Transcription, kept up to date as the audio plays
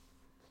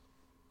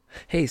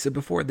Hey, so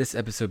before this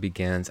episode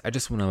begins, I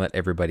just want to let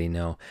everybody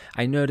know.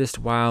 I noticed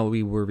while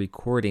we were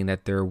recording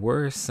that there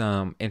were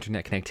some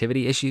internet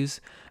connectivity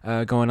issues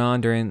going on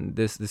during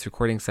this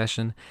recording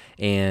session,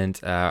 and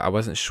I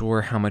wasn't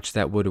sure how much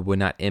that would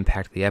not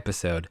impact the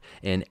episode.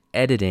 In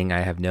editing,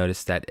 I have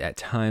noticed that at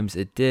times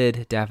it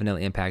did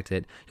definitely impact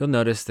it. You'll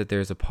notice that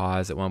there's a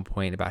pause at one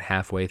point about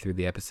halfway through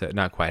the episode,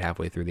 not quite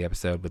halfway through the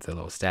episode, with a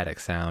little static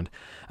sound.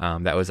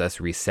 That was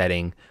us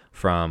resetting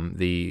from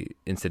the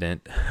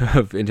incident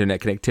of internet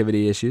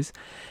connectivity issues,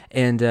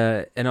 and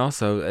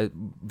also at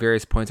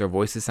various points our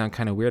voices sound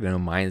kind of weird. I know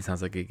mine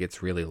sounds like it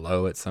gets really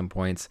low at some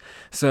points.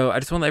 So I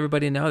just want to let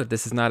everybody know that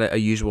this is not a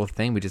usual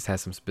thing. We just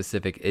had some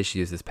specific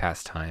issues this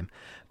past time,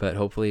 but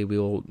hopefully we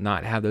will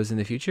not have those in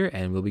the future,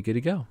 and we'll be good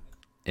to go.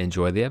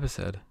 Enjoy the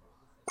episode.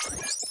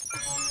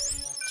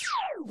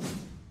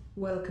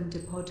 Welcome to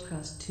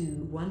podcast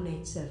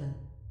 2187.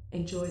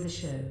 Enjoy the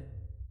show.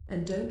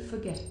 And don't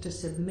forget to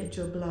submit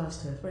your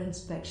blaster for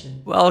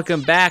inspection.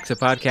 Welcome back to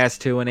podcast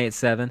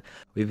 2187.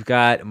 We've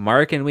got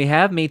Mark and we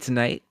have me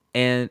tonight.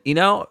 And, you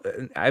know,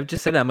 I've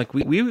just said that. I'm like,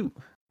 we've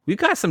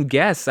got some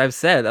guests. I've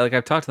said, like,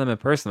 I've talked to them in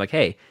person, like,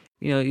 hey,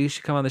 you know, you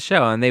should come on the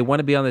show. And they want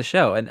to be on the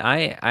show. And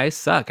I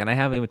suck, and I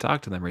haven't even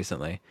talked to them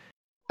recently.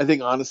 I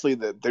think, honestly,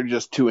 that they're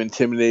just too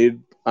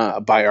intimidated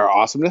by our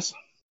awesomeness.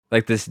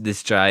 Like this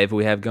jive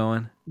we have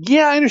going?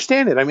 Yeah, I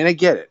understand it. I mean, I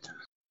get it.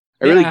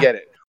 I really get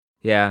it.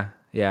 Yeah.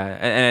 Yeah,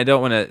 and I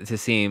don't want to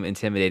seem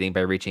intimidating by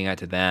reaching out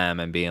to them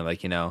and being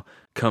like, you know,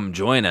 come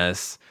join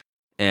us,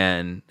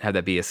 and have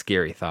that be a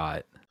scary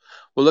thought.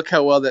 Well, look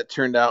how well that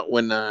turned out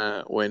when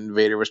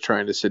Vader was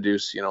trying to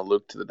seduce,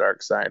 Luke to the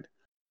dark side,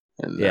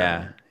 and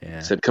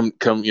said, "Come,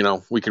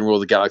 we can rule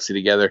the galaxy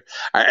together."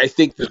 I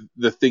think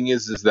the thing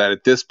is that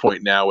at this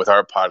point now with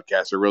our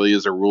podcast, there really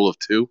is a rule of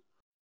two,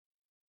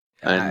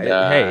 and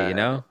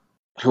hey,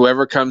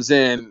 whoever comes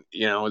in,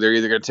 they're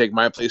either going to take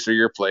my place or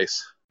your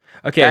place.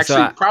 Okay,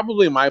 actually,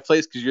 probably my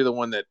place because you're the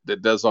one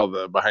that does all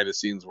the behind the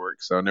scenes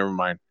work. So never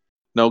mind.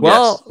 No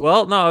guess.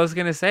 Well, no, I was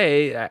gonna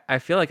say I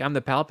feel like I'm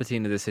the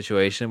Palpatine of this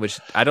situation, which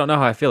I don't know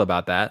how I feel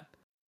about that.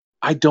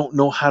 I don't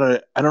know how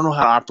to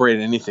operate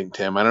anything,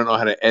 Tim. I don't know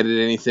how to edit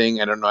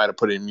anything. I don't know how to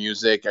put in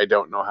music. I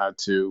don't know how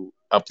to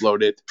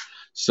upload it.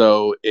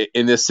 So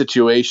in this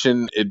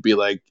situation, it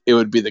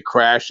would be the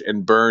crash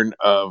and burn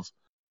of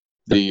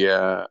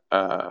the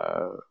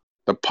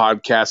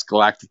podcast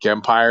Galactic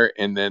Empire,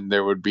 and then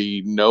there would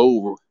be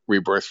no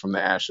rebirth from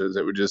the ashes.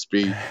 It would just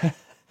be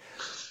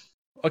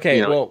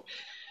okay. Well,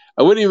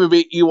 I wouldn't even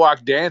be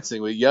Ewok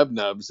dancing with Yub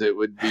Nubs. It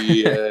would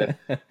be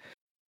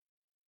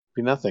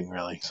be nothing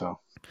really. So,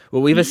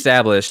 well, we've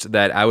established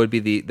that I would be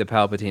the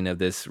Palpatine of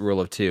this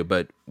rule of two,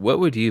 but what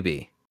would you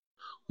be?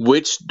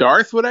 Which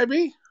Darth would I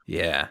be?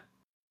 Yeah,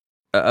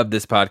 of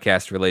this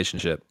podcast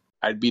relationship,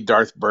 I'd be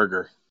Darth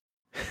Burger.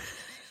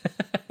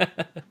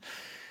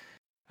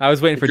 I was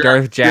waiting for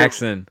Darth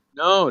Jackson.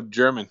 No,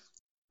 German.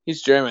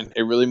 He's German.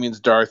 It really means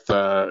Darth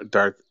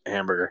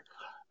Hamburger.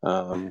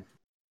 But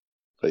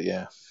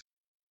yeah,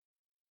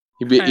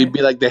 he'd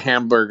be like the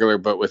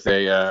Hamburglar, but with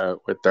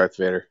Darth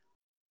Vader.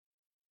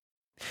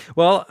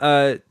 Well,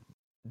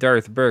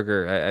 Darth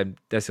Burger.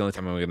 That's the only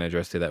time I'm going to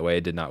address it that way.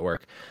 It did not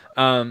work.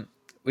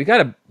 We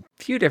got a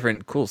few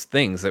different cool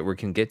things that we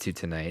can get to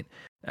tonight.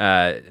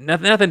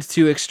 Nothing's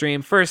too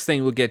extreme. First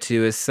thing we'll get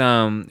to is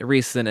some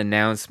recent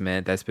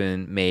announcement that's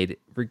been made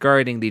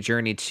regarding the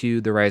Journey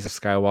to the Rise of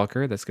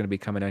Skywalker that's going to be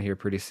coming out here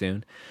pretty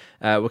soon.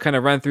 We'll kind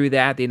of run through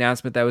that, the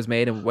announcement that was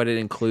made and what it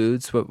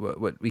includes,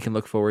 what we can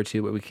look forward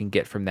to, what we can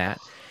get from that.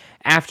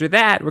 After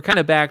that, we're kind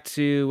of back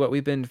to what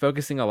we've been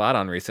focusing a lot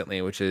on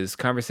recently, which is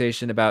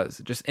conversation about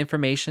just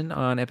information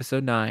on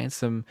Episode 9.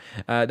 Some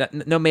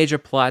no major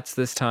plots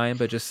this time,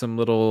 but just some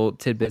little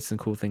tidbits and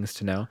cool things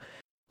to know.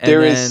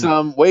 There is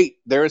some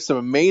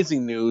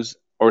amazing news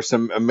or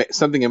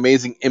something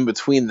amazing in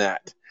between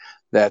that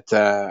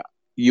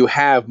you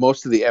have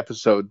most of the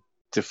episode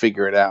to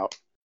figure it out.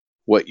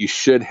 What you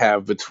should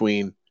have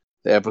between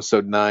the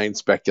Episode 9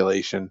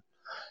 speculation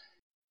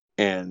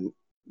and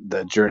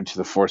the Journey to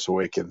the Force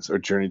Awakens or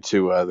Journey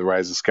to the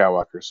Rise of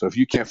Skywalker. So if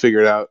you can't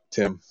figure it out,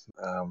 Tim,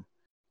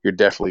 you're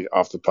definitely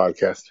off the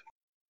podcast.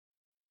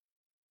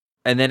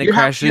 And then it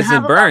crashes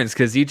and burns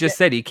because you just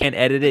said you can't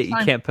edit it, you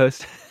can't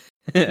post.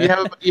 You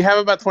have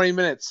about 20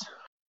 minutes.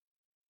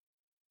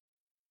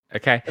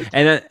 Okay,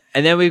 and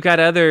then we've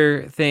got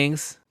other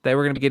things that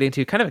we're going to be getting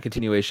to, kind of a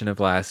continuation of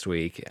last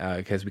week,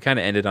 because we kind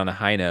of ended on a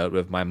high note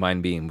with my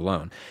mind being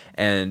blown,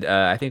 and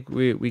I think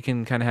we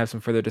can kind of have some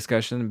further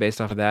discussion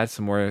based off of that,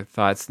 some more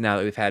thoughts now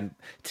that we've had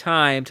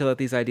time to let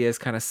these ideas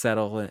kind of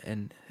settle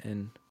and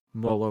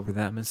mull over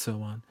them and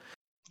so on.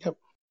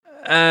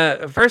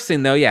 Yep. First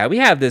thing though, we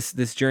have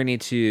this Journey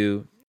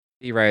to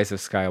the Rise of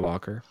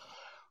Skywalker.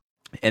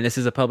 And this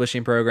is a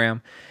publishing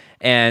program,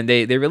 and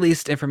they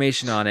released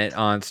information on it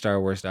on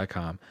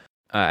StarWars.com.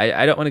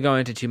 I don't want to go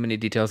into too many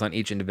details on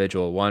each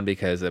individual one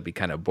because it'd be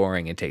kind of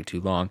boring and take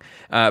too long.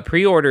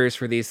 Pre-orders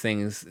for these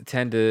things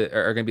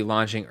are going to be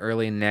launching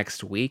early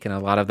next week, and a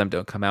lot of them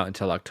don't come out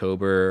until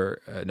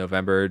October,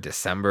 November,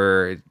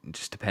 December,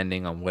 just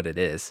depending on what it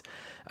is.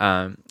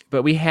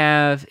 But we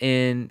have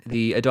in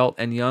the adult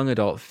and young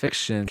adult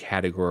fiction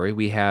category,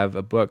 we have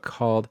a book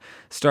called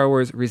Star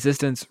Wars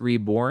Resistance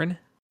Reborn.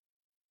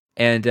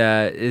 And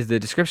is the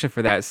description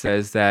for that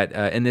says that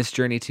in this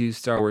journey to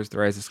Star Wars The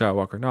Rise of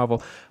Skywalker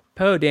novel,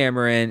 Poe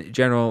Dameron,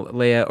 General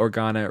Leia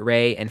Organa,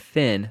 Rey, and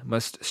Finn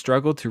must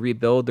struggle to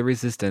rebuild the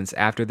Resistance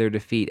after their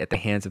defeat at the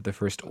hands of the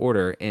First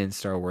Order in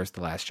Star Wars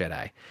The Last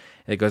Jedi.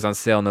 It goes on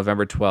sale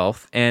November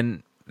 12th,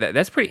 and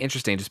that's pretty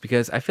interesting just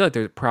because I feel like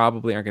there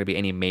probably aren't going to be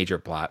any major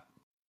plot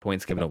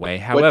points given away.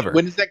 However,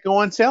 when does that go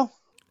on sale?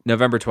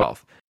 November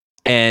 12th.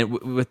 And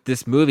with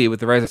this movie,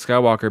 with The Rise of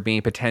Skywalker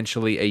being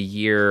potentially a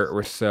year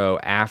or so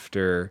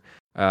after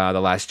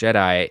The Last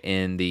Jedi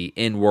in the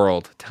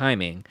in-world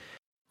timing,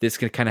 this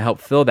can kind of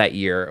help fill that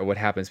year of what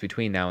happens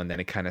between now and then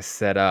and kind of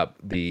set up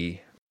the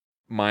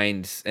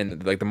minds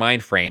and like the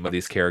mind frame of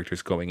these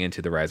characters going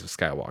into The Rise of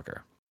Skywalker.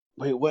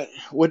 Wait,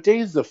 what day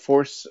is the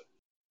Force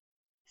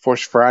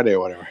Friday or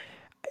whatever?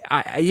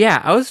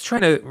 I was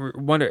trying to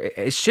wonder.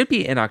 It should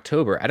be in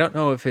October. I don't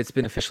know if it's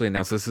been officially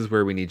announced. This is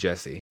where we need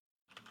Jesse.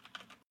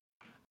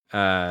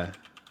 I'm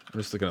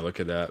just going to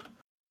look it up.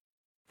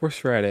 Force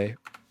Friday,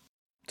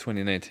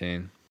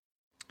 2019.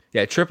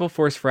 Yeah, Triple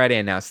Force Friday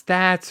announced.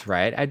 That's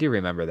right. I do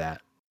remember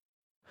that.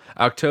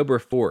 October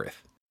 4th.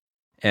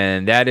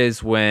 And that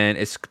is when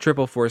it's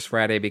Triple Force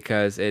Friday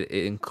because it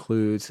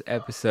includes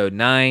Episode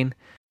 9,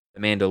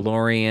 The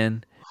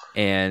Mandalorian,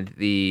 and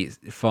the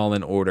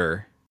Fallen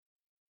Order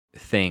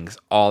things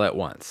all at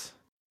once.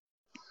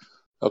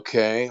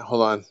 Okay,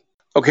 hold on.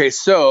 Okay,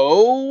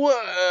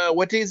 so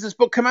what day does this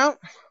book come out?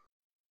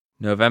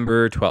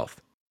 November 12th.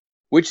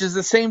 Which is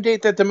the same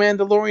date that The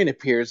Mandalorian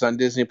appears on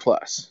Disney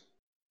Plus.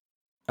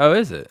 Oh,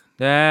 is it?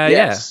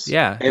 Yes.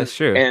 Yeah, that's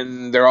true.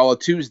 And they're all a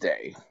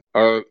Tuesday.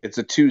 It's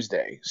a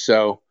Tuesday.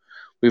 So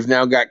we've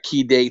now got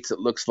key dates. It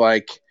looks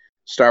like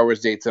Star Wars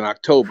dates in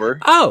October.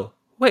 Oh,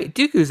 wait,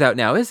 Dooku's out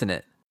now, isn't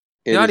it?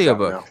 The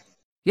audiobook.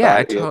 Yeah,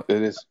 it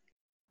is.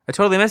 I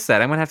totally missed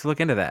that. I'm going to have to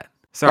look into that.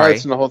 Sorry.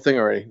 It's in the whole thing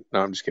already.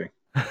 No, I'm just kidding.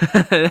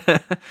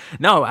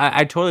 No,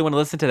 I totally want to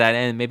listen to that,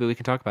 and maybe we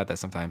can talk about that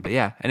sometime. But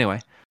yeah,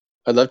 anyway.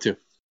 I'd love to.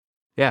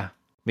 Yeah,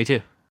 me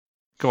too.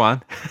 Go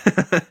on.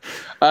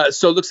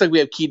 So it looks like we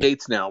have key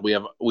dates now. We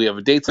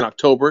have dates in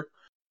October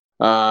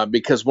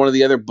because one of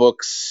the other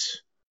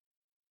books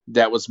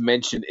that was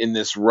mentioned in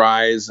this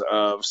Rise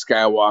of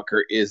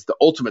Skywalker is the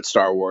Ultimate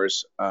Star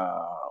Wars,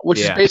 which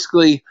is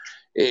basically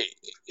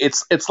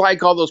it's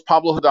like all those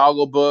Pablo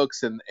Hidalgo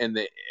books and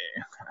the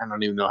I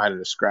don't even know how to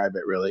describe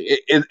it really.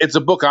 It's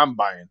a book I'm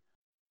buying,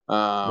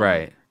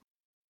 right?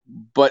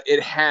 But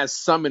it has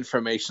some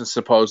information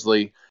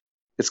supposedly.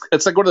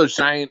 It's like one of those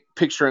giant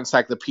picture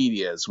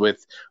encyclopedias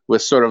with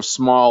sort of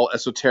small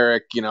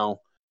esoteric,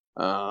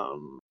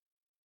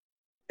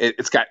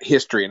 it's got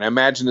history, and I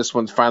imagine this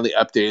one's finally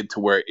updated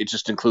to where it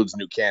just includes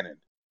new canon,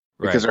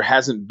 because there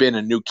hasn't been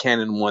a new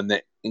canon one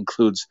that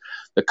includes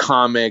the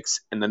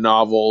comics and the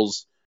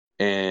novels,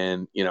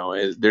 and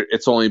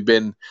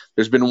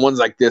there's been ones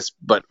like this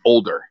but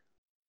older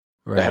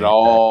that had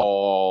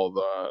all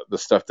the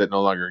stuff that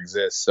no longer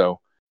exists.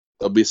 So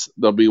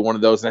there'll be one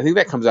of those, and I think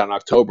that comes out in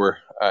October.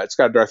 It's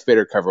got a Darth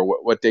Vader cover.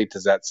 What date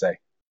does that say?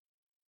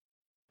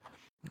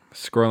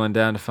 Scrolling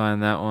down to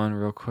find that one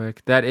real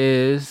quick. That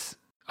is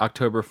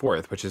October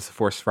 4th, which is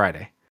Force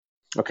Friday.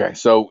 Okay,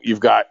 so you've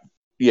got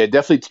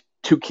definitely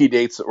two key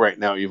dates right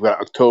now. You've got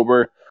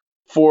October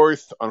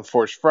 4th on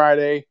Force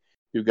Friday.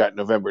 You've got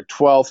November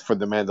 12th for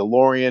The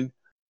Mandalorian.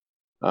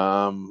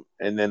 And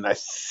then I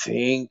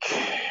think,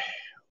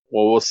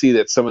 we'll see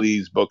that some of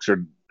these books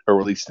are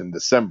released in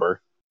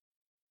December.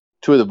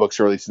 Two of the books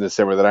are released in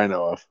December that I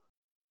know of.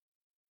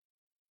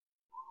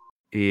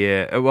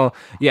 Yeah, well,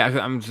 yeah,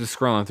 I'm just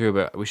scrolling through,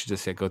 but we should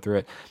just go through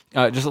it.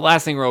 Just the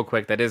last thing real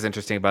quick that is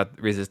interesting about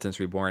Resistance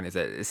Reborn is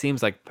that it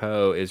seems like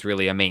Poe is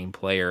really a main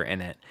player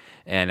in it,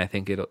 and I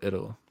think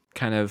it'll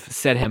kind of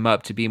set him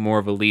up to be more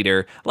of a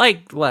leader,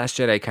 like The Last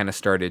Jedi kind of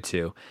started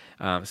to.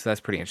 So that's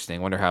pretty interesting.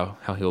 I wonder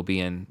how he'll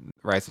be in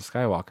Rise of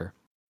Skywalker.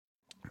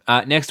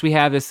 Next, we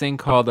have this thing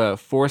called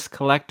Force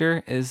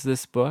Collector is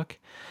this book,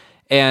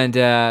 and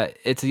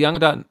it's a young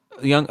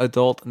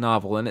adult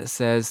novel, and it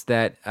says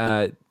that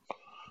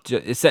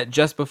it's set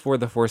just before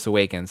The Force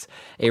Awakens.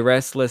 A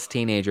restless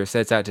teenager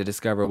sets out to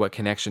discover what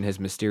connection his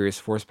mysterious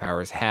Force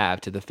powers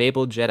have to the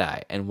fabled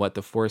Jedi and what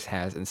the Force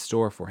has in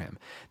store for him.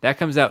 That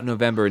comes out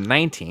November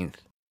 19th.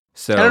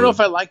 So I don't know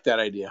if I like that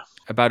idea.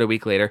 About a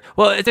week later.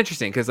 Well, it's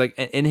interesting because like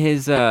in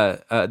his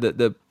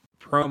the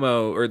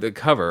promo or the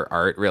cover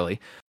art really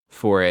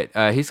for it,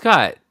 he's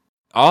got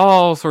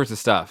all sorts of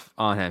stuff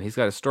on him. He's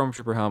got a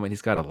stormtrooper helmet.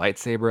 He's got a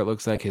lightsaber. It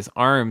looks like his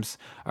arms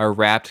are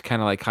wrapped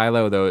kind of like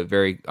Kylo, though it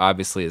very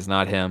obviously is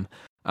not him.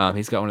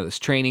 He's got one of those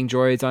training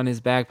droids on his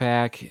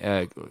backpack,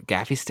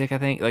 gaffy stick, I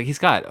think. Like he's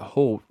got a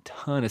whole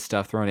ton of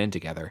stuff thrown in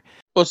together.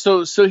 Well,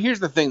 so here's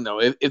the thing though.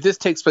 If this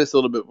takes place a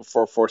little bit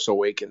before Force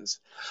Awakens,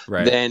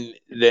 Right.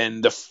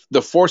 then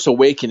the Force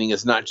Awakening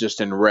is not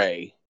just in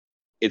Rey.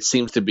 It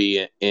seems to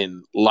be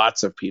in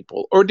lots of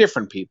people or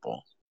different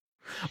people.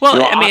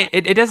 Well, I mean,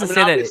 it doesn't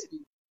say that.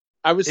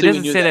 Obviously, it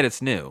doesn't say that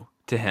it's new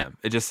to him.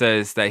 It just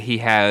says that he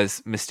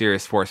has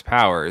mysterious Force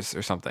powers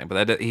or something.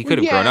 But he could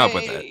have grown up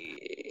with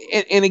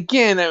it. And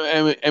again,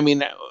 I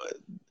mean,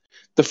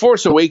 the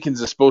Force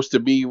Awakens is supposed to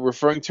be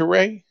referring to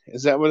Rey.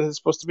 Is that what it's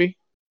supposed to be?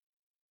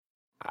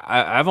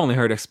 I've only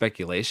heard a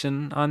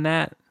speculation on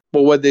that.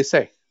 Well, what'd they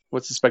say?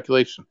 What's the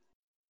speculation?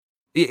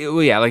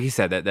 Well, yeah, like you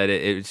said, that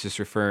it's just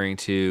referring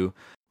to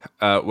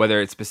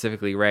whether it's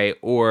specifically Rey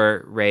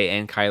or Rey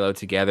and Kylo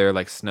together,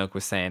 like Snoke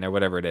was saying, or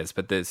whatever it is.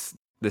 But this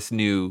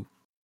new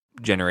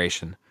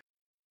generation.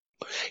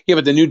 Yeah,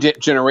 but the new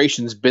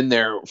generation's been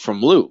there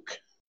from Luke.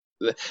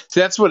 So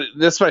that's what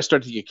I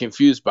start to get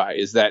confused by,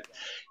 is that,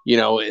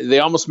 they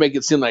almost make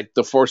it seem like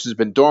the Force has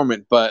been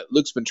dormant, but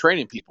Luke's been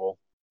training people.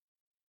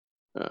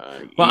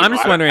 I'm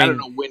just wondering.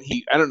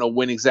 I don't know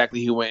when exactly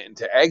he went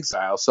into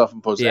exile,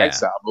 self-imposed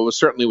exile, but it was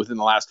certainly within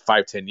the last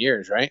 5-10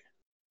 years, right?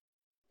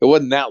 It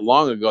wasn't that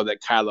long ago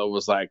that Kylo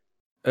was like.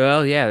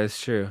 Well, yeah,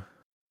 that's true.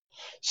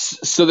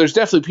 So there's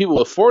definitely people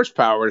with Force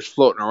powers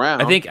floating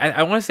around. I think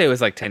I want to say it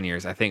was like 10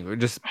 years. I think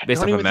just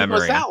based off of memory.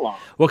 Think it was that long.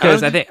 Well,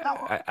 because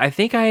I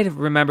think I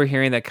remember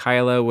hearing that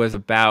Kylo was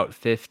about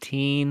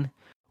 15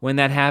 when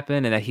that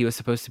happened, and that he was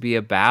supposed to be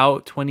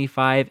about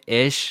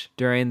 25-ish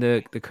during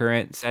the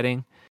current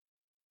setting.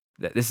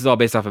 This is all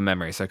based off of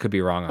memory, so I could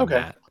be wrong on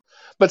that.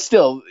 But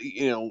still,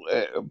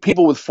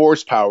 people with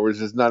Force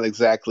powers is not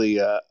exactly.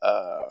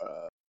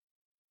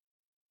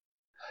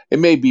 It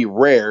may be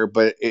rare,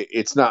 but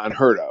it's not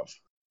unheard of.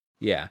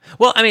 Yeah.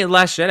 Well, I mean,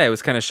 Last Jedi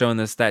was kind of showing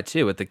that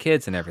too with the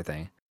kids and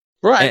everything.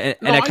 Right.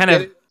 And I kind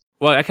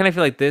of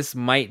feel like this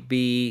might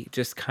be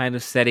just kind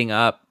of setting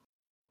up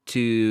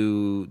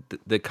to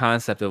the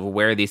concept of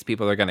where these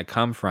people are going to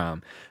come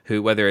from,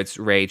 whether it's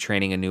Rey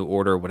training a new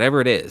order, whatever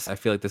it is. I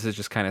feel like this is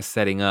just kind of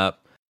setting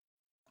up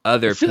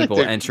other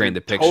people entering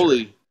the picture.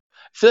 I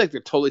feel like they're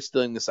totally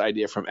stealing this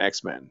idea from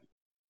X-Men.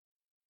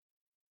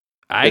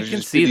 I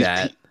can see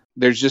that.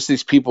 There's just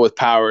these people with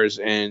powers,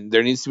 and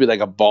there needs to be like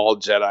a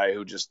bald Jedi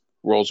who just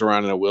rolls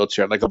around in a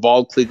wheelchair, like a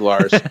bald Klieg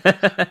Lars,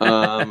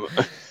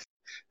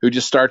 who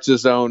just starts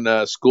his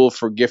own school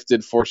for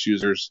gifted Force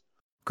users.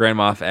 Grand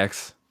Moff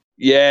X.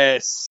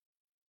 Yes.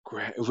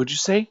 Would you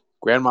say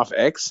Grand Moff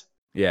X?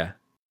 Yeah.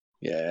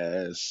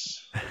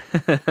 Yes.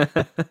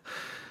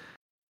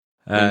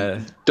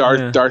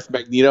 Darth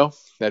Magneto.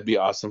 That'd be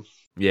awesome.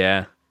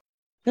 Yeah.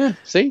 Yeah.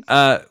 See.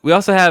 We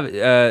also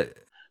have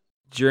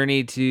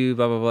Journey to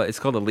blah blah blah. It's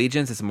called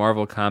Allegiance. It's a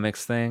Marvel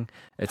Comics thing.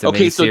 It's a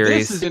miniseries. So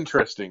this is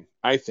interesting.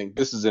 I think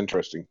this is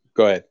interesting.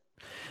 Go ahead.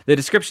 The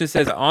description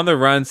says, on the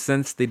run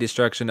since the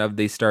destruction of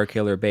the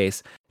Starkiller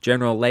base,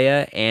 General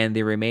Leia and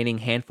the remaining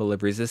handful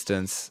of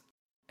resistance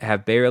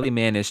have barely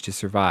managed to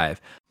survive,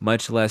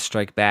 much less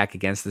strike back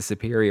against the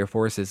superior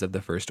forces of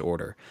the First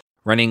Order.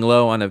 Running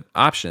low on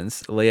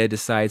options, Leia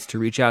decides to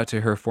reach out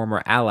to her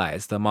former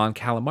allies, the Mon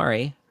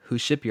Calamari,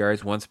 whose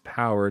shipyards once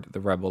powered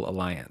the Rebel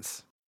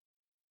Alliance.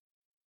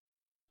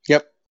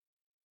 Yep.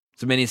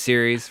 It's a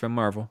miniseries from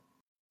Marvel.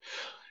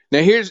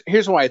 Now here's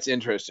why it's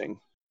interesting.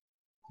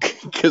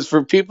 Because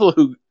for people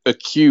who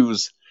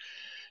accuse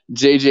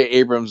J.J.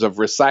 Abrams of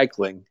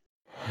recycling,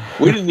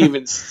 we didn't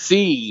even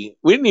see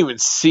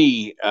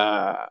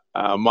Mon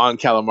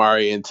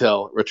Calamari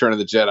until Return of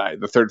the Jedi,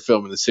 the third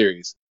film in the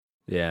series.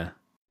 Yeah.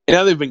 And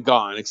now they've been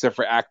gone, except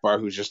for Akbar,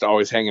 who's just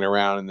always hanging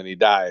around, and then he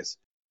dies.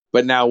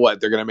 But now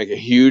what? They're going to make a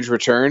huge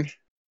return?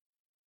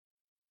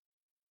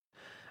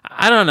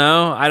 I don't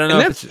know. And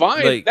that's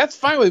fine. That's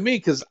fine with me,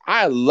 because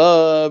I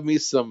love me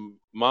some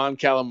Mon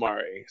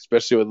Calamari,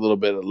 especially with a little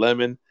bit of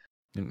lemon.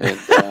 And,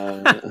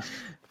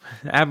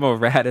 Admiral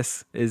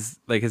Raddus is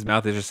like, his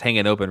mouth is just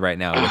hanging open right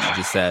now. What you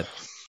just said.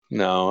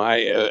 No,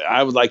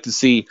 I would like to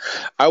see.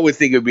 I would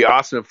think it would be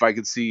awesome if I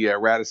could see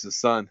Raddus'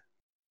 son.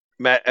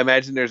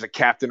 Imagine there's a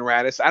Captain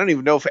Raddus. I don't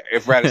even know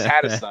if Raddus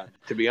had a son.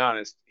 To be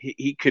honest,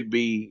 he could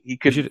be. He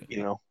could. We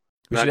not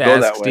should go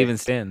ask that way. Steven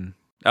Stanton.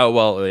 Oh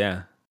well,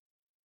 yeah.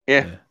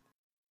 Yeah.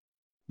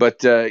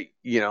 But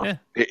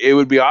it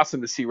would be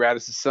awesome to see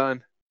Raddus'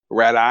 son,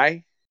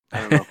 Rad-Eye. I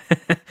don't know.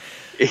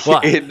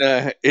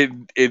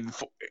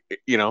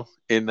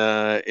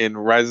 in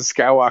Rise of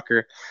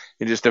Skywalker,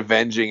 and just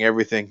avenging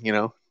everything.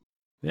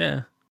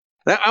 Yeah.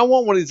 I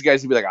want one of these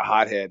guys to be like a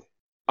hothead,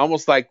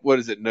 almost like, what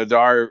is it,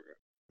 Nadar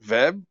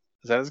Veb?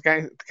 Is that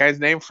the guy's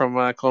name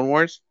from Clone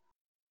Wars?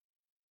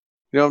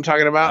 You know what I'm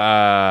talking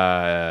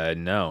about?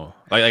 No.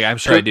 Like I'm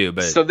sure I do,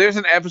 but so there's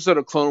an episode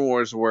of Clone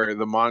Wars where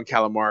the Mon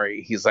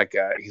Calamari, he's like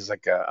a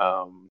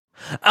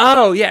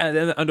Oh yeah,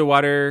 the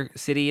underwater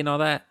city and all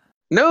that.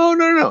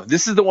 No.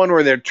 This is the one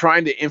where they're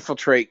trying to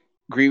infiltrate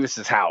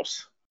Grievous's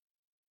house.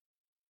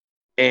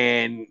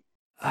 And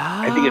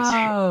I think it's,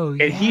 Oh,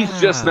 and he's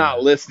just yeah.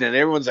 not listening.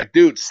 Everyone's like,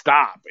 dude,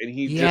 stop. And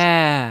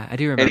Yeah, I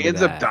do and he remember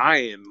ends up that.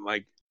 dying.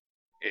 Like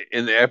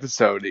in the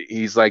episode,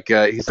 he's like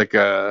a a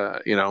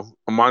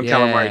Mon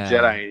Calamari Yeah.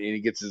 Jedi, and he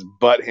gets his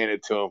butt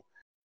handed to him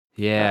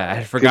Yeah, I had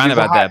because forgotten he's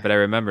a about hot. that, but I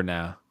remember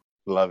now.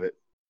 Love it.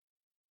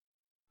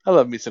 I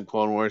love me some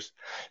Clone Wars.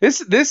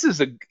 This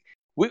is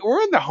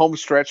we're in the home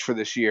stretch for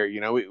this year. You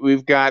know,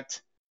 we've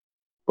got,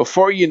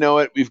 before you know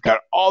it, we've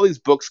got all these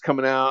books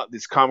coming out,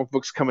 these comic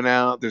books coming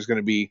out. There's going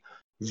to be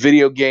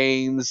video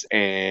games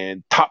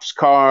and Topps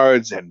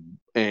cards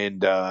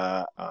and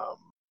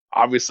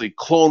obviously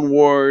Clone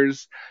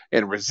Wars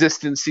and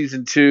Resistance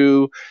season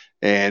 2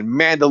 and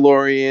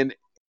Mandalorian.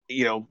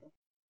 You know,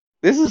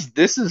 this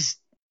is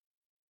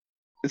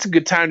it's a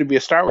good time to be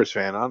a Star Wars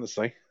fan,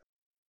 honestly.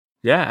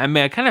 Yeah, I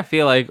mean, I kind of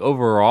feel like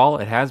overall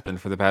it has been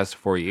for the past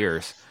 4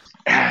 years.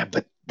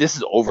 But this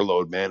is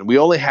overload, man. We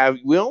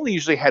only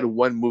usually had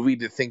one movie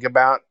to think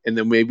about, and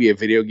then maybe a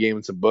video game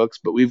and some books.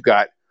 But we've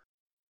got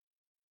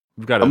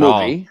We've got a it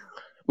all. movie,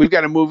 we've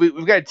got a movie,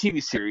 we've got a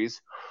TV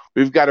series,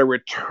 we've got a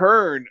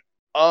return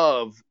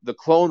of the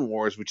Clone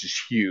Wars, which is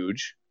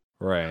huge.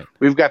 Right.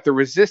 We've got the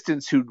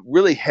Resistance, who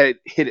really hit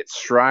its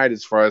stride,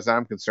 as far as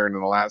I'm concerned,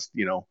 in the last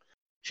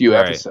few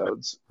Right.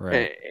 episodes.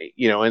 Right.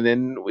 And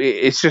then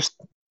it's just,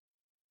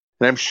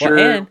 and I'm sure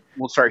and-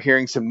 we'll start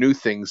hearing some new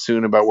things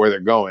soon about where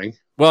they're going.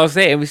 Well, I was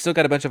saying, we still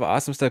got a bunch of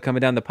awesome stuff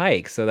coming down the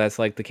pike. So that's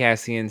like the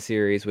Cassian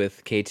series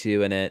with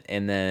K2 in it,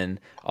 and then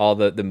all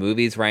the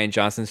movies, Rian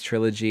Johnson's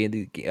trilogy,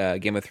 the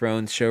Game of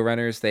Thrones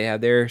showrunners, they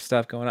have their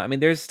stuff going on. I mean,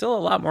 there's still a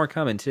lot more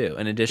coming too,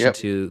 in addition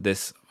to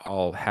this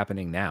all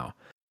happening now.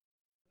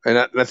 And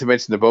not to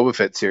mention the Boba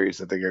Fett series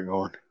that they got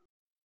going.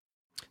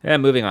 Yeah,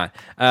 moving on.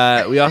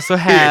 We also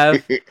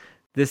have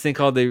this thing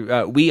called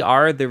the We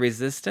Are the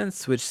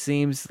Resistance, which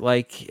seems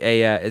like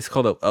it's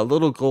called a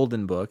little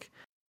golden book.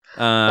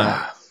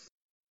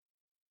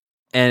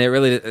 And it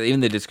really, even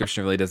the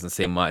description really doesn't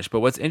say much. But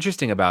what's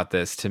interesting about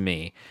this to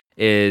me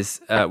is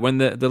when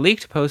the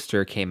leaked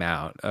poster came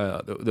out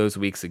those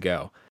weeks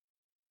ago,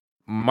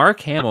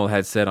 Mark Hamill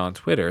had said on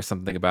Twitter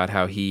something about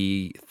how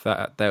he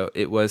thought that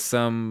it was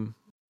some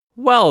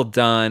well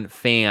done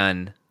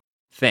fan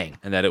thing,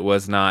 and that it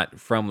was not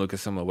from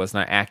Lucasfilm, it was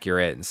not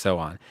accurate, and so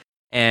on.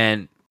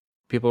 And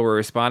people were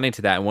responding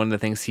to that, and one of the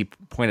things he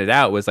pointed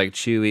out was like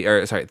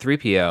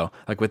 3PO,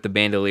 like with the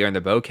bandolier and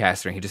the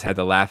bowcaster, and he just had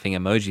the laughing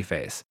emoji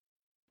face.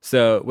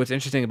 So what's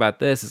interesting about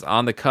this is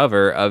on the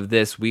cover of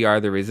this We Are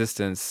the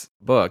Resistance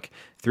book,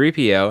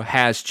 3PO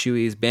has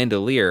Chewie's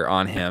bandolier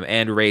on him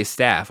and Rey's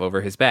staff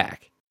over his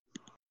back.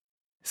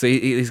 So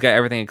he's got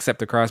everything except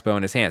the crossbow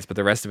in his hands, but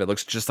the rest of it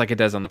looks just like it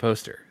does on the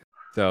poster.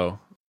 So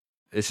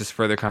it's just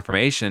further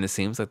confirmation. It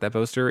seems like that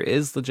poster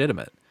is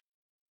legitimate.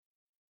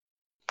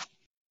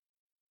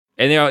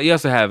 And you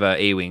also have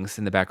A-Wings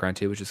in the background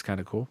too, which is kind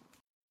of cool.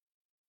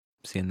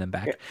 Seeing them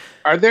back.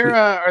 Are there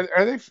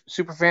are they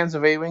super fans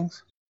of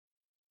A-Wings?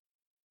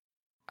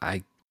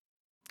 I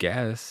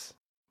guess.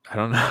 I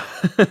don't know.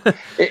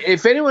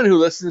 If anyone who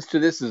listens to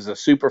this is a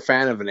super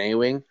fan of an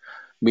A-Wing,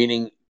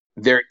 meaning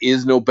there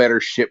is no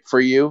better ship for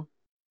you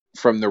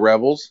from the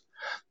Rebels,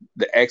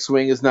 the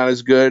X-Wing is not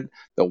as good,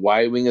 the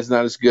Y-Wing is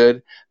not as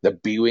good, the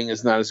B-Wing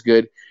is not as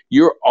good.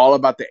 You're all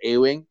about the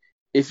A-Wing.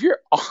 If you're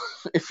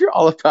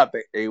all about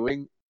the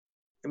A-Wing,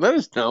 let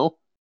us know.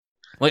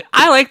 Like,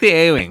 I like the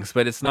A-Wings,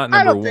 but it's not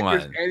number one. I don't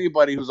think there's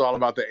anybody who's all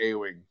about the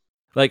A-Wing.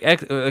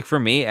 Like for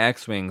me,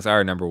 X-Wings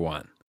are number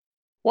one.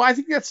 Well, I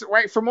think that's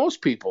right for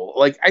most people.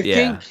 Like, I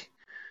think,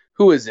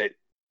 who is it?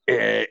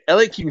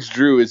 L.A. King's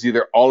Drew is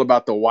either all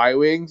about the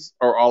Y-Wings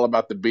or all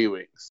about the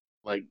B-Wings.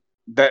 Like,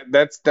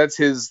 that's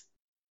his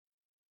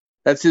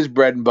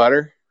bread and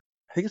butter.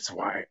 I think it's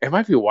Y. It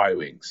might be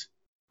Y-Wings.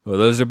 Well,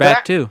 those are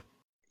back too.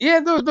 Yeah,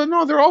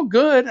 no, they're all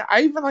good.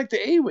 I even like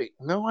the A-Wing.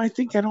 No, I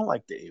think I don't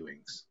like the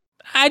A-Wings.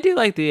 I do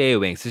like the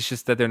A-Wings. It's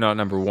just that they're not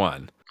number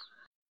one.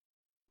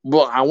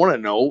 Well, I want to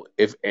know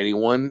if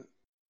anyone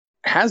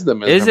has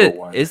them as number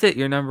one. Is it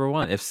your number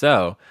one? If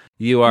so,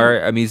 you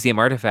are a museum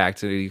artifact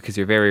because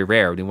you're very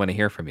rare. We want to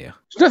hear from you.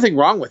 There's nothing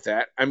wrong with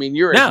that. I mean,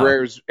 you're as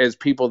rare as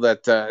people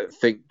that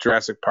think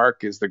Jurassic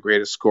Park is the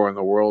greatest score in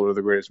the world or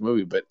the greatest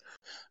movie. But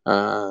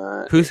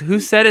who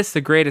said it's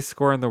the greatest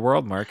score in the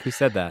world, Mark? Who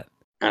said that?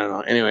 I don't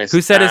know. Anyways,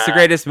 who said it's the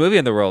greatest movie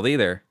in the world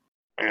either?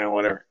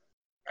 Whatever.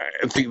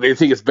 I think they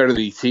think it's better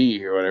than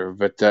E.T. or whatever.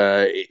 But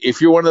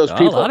if you're one of those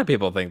people, a lot of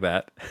people think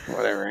that.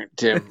 Whatever,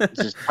 Tim,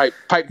 just pipe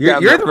you're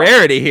down. You're the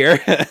rarity here.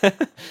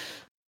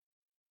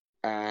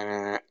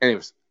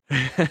 Anyways,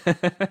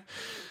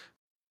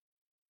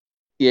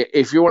 yeah,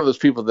 if you're one of those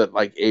people that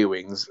like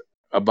A-Wings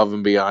above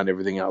and beyond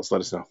everything else,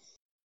 let us know.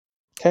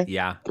 Okay.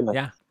 Yeah.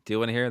 Do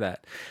want to hear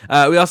that.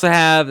 We also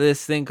have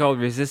this thing called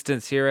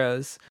Resistance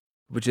Heroes,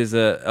 which is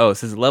it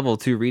says level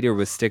 2 reader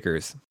with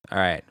stickers. All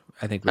right.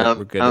 I think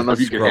we're good. I don't know if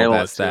you can handle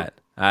that.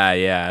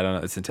 Yeah, I don't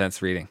know. It's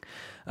intense reading.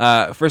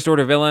 First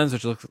Order villains,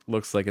 which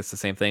looks like it's the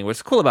same thing.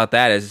 What's cool about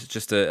that is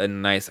just a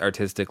nice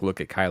artistic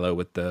look at Kylo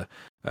with the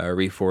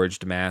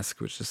reforged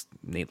mask, which is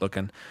neat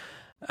looking.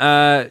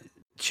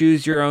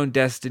 Choose Your Own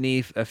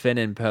Destiny, a Finn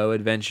and Poe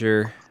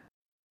adventure.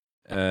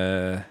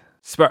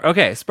 Spark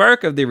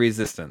of the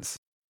Resistance.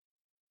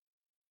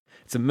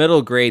 It's a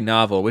middle grade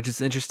novel, which is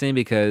interesting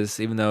because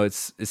even though it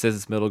says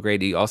it's middle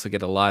grade, you also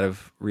get a lot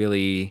of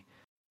really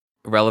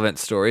relevant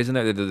stories in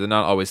there. They're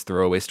not always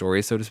throwaway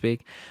stories, so to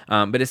speak.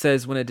 But it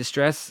says when a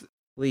distress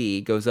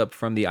fleet goes up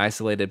from the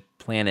isolated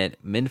planet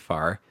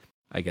Minfar,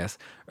 I guess,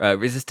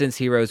 Resistance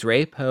heroes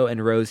Ray, Poe,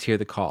 and Rose hear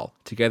the call.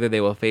 Together they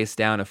will face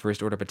down a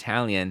First Order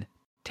battalion,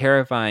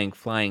 terrifying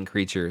flying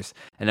creatures,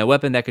 and a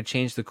weapon that could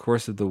change the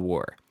course of the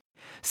war.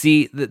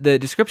 See, the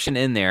description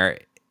in there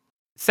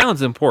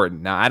sounds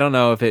important. Now, I don't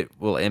know if it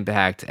will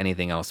impact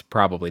anything else.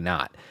 Probably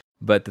not.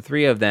 But the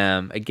three of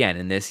them, again,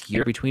 in this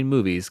year between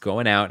movies,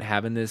 going out,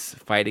 having this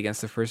fight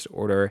against the First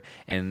Order,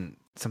 and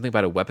something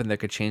about a weapon that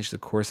could change the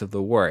course of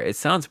the war. It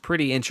sounds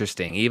pretty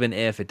interesting, even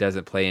if it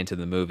doesn't play into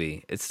the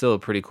movie. It's still a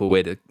pretty cool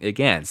way to,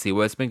 again, see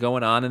what's been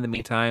going on in the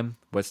meantime.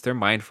 What's their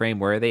mind frame?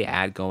 Where are they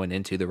at going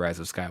into The Rise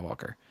of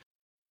Skywalker?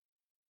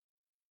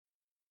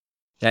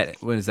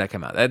 When does that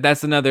come out?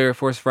 That's another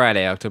Force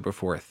Friday, October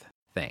 4th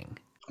thing.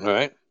 All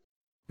right.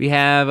 We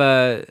have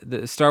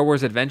the Star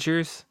Wars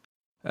Adventures.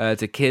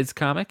 It's a kids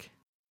comic.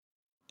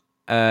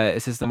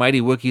 It says the mighty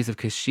Wookiees of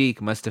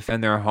Kashyyyk must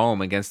defend their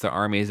home against the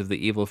armies of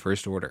the evil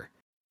First Order.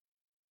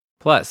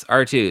 Plus,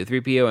 R2,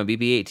 3PO, and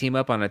BB-8 team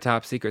up on a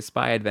top secret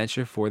spy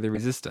adventure for the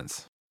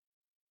Resistance.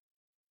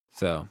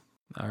 So,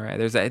 all right,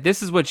 there's that.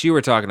 This is what you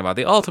were talking about,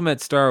 the Ultimate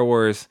Star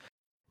Wars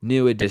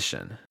New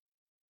Edition.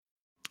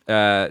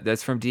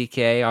 That's from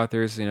DK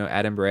authors,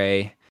 Adam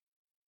Bray,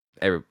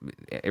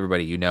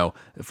 everybody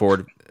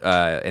Ford,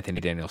 Anthony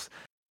Daniels.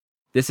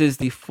 This is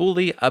the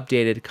fully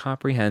updated,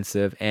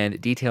 comprehensive, and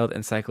detailed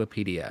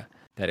encyclopedia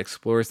that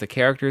explores the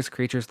characters,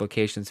 creatures,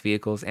 locations,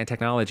 vehicles, and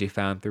technology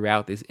found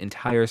throughout this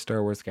entire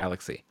Star Wars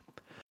galaxy.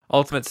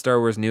 Ultimate Star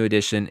Wars New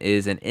Edition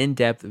is an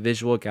in-depth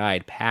visual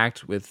guide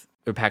packed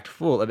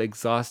full of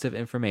exhaustive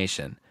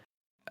information.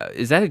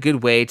 Is that a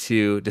good way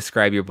to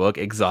describe your book?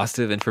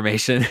 Exhaustive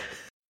information?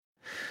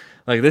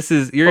 Like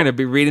you're going to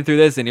be reading through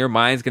this and your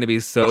mind's going to be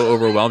so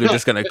overwhelmed, you're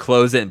just going to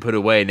close it and put it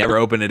away, never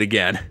open it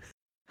again.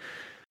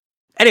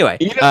 Anyway,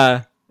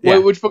 yeah.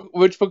 Which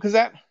book is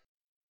that?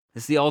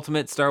 It's the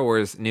Ultimate Star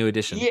Wars New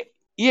Edition.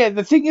 Yeah.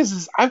 The thing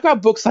is I've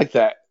got books like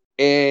that,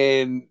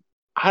 and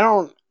I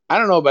don't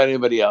know about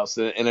anybody else,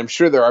 and I'm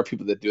sure there are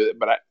people that do it,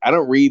 but I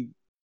don't read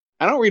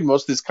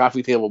most of these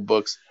coffee table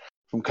books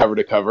from cover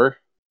to cover.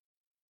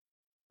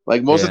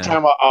 Like most of the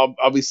time,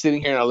 I'll be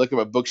sitting here and I look at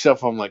my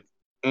bookshelf, and I'm like,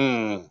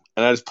 and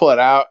I just pull it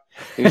out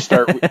and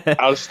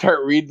I'll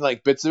start reading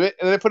like bits of it,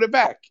 and then I put it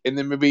back, and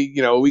then maybe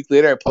a week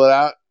later I pull it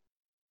out.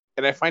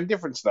 And I find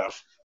different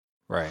stuff.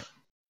 Right.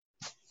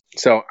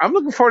 So I'm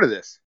looking forward to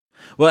this.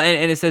 Well,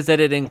 and it says that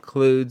it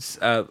includes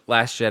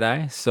Last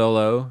Jedi,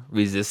 Solo,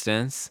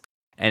 Resistance,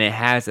 and it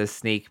has a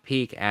sneak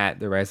peek at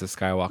The Rise of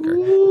Skywalker.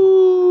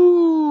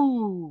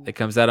 Ooh. It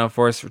comes out on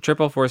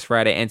Triple Force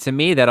Friday. And to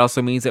me, that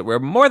also means that we're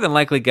more than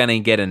likely going to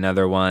get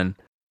another one.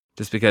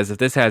 Just because if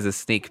this has a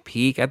sneak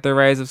peek at The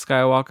Rise of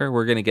Skywalker,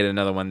 we're going to get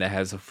another one that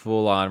has a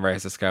full-on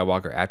Rise of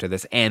Skywalker after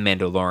this, and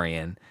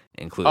Mandalorian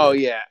included. Oh,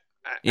 yeah.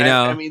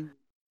 I mean,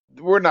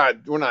 we're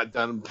not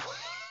done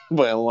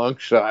by a long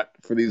shot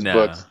for these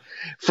books.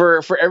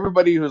 For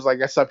everybody who's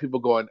like, I saw people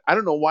going, I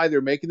don't know why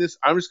they're making this.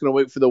 I'm just going to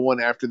wait for the one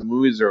after the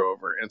movies are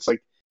over. And it's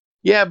like,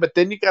 yeah, but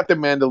then you got the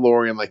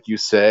Mandalorian, like you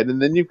said,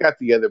 and then you've got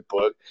the other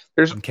book.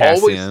 There's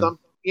always something.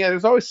 Yeah,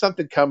 there's always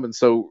something coming.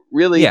 So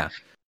really,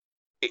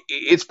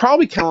 it's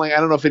probably kind of like, I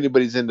don't know if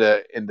anybody's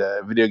into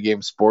video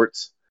game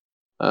sports,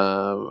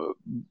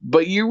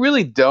 but you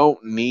really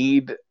don't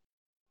need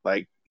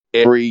like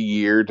every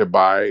year to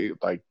buy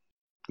like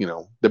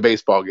the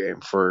baseball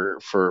game for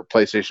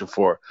PlayStation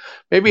 4.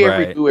 Maybe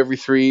every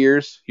 3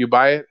 years you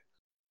buy it.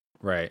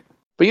 Right.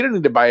 But you don't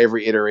need to buy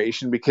every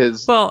iteration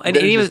because it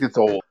just gets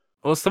old.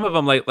 Well, some of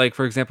them, like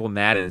for example,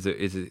 Madden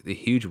is a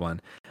huge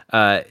one.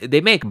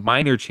 They make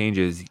minor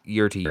changes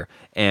year to year,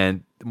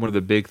 and one of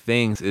the big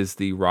things is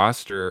the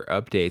roster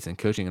updates and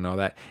coaching and all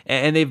that.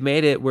 And they've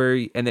made it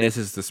where, and this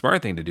is the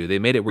smart thing to do, they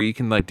made it where you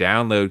can like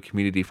download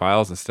community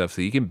files and stuff,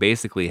 so you can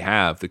basically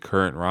have the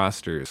current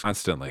rosters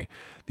constantly.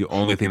 The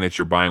only thing that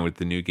you're buying with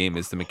the new game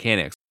is the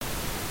mechanics.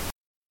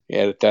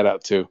 Yeah, edit that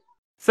out too.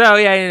 So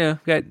yeah,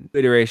 got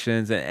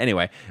iterations.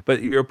 Anyway,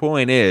 but your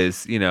point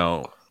is,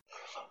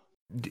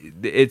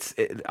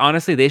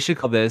 honestly, they should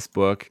call this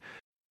book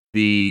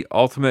the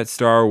Ultimate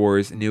Star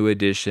Wars New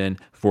Edition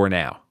for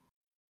now.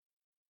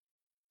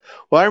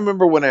 Well, I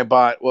remember when I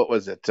bought, what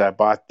was it? I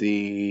bought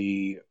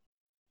the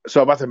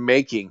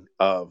making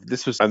of,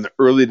 this was on the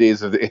early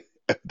days of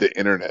the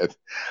internet.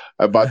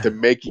 I bought the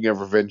making of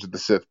Revenge of the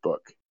Sith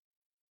book.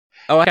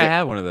 Oh, I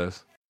have one of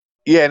those.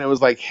 Yeah, and it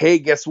was like, hey,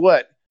 guess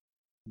what?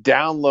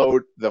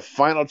 Download the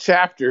final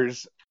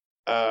chapters,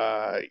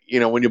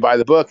 when you buy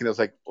the book. And it was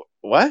like,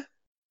 what?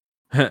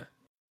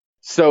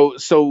 So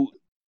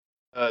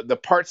the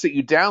parts that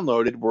you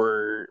downloaded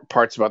were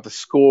parts about the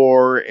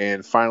score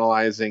and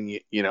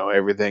finalizing,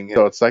 everything.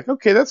 So it's like,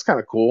 okay, that's kind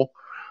of cool.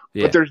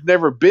 Yeah. But there's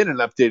never been an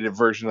updated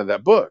version of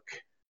that book.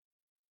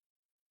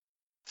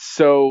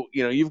 So,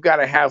 you've got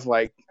to have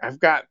I've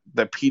got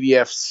the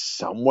PDF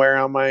somewhere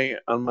on my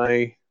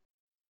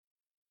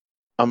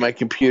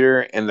computer,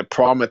 and the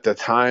problem at the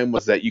time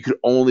was that you could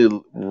only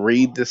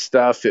read the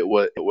stuff. It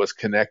was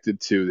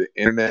connected to the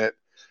internet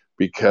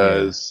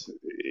because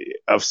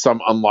of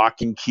some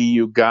unlocking key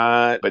you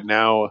got. But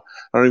now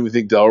I don't even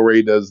think Del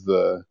Rey does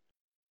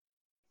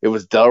it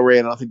was Del Rey,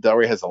 and I don't think Del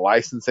Rey has a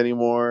license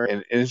anymore.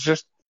 And it's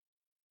just,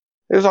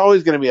 there's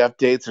always going to be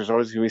updates. There's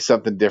always going to be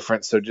something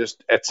different. So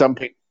just at some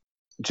point,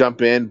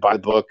 jump in, buy the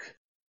book,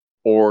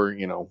 or,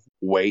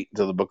 wait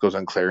until the book goes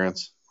on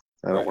clearance.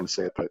 I don't want to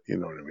say it, but you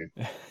know what I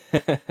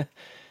mean.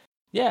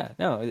 Yeah,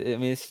 no, I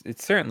mean,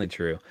 it's certainly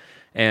true.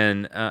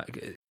 And I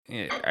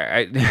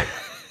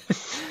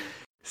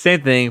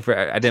same thing for,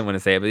 I didn't want to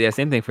say it, but yeah,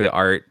 same thing for the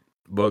art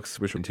books,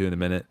 which we'll get to in a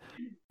minute.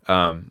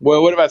 Well,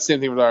 what about the same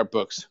thing with art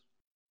books?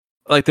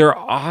 Like, they're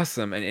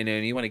awesome, and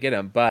you want to get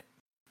them, but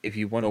if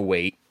you want to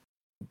wait,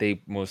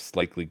 they most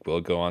likely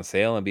will go on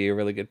sale and be a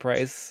really good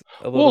price.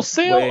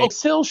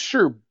 Sale,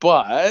 sure,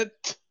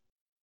 but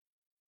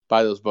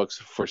buy those books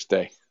first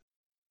day.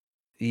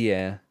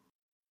 Yeah.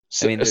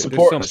 I mean,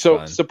 support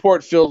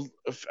Phil.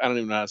 I don't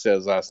even know how to say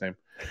his last name.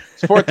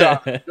 Support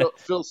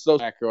Phil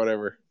Sosak or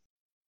whatever.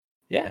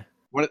 Yeah.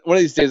 One of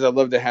these days, I'd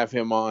love to have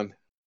him on.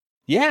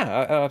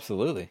 Yeah,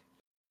 absolutely.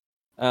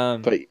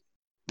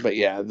 But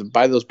yeah,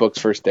 buy those books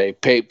first day.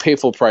 Pay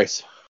full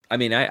price. I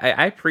mean,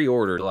 I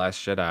pre-ordered The Last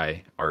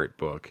Jedi art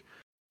book.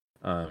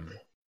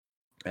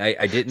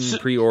 I didn't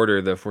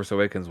pre-order the Force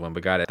Awakens one,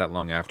 but got it that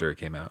long after it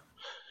came out.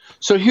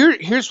 So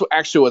here's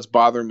what's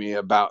bothering me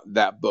about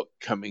that book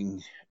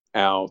coming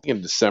out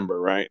in December,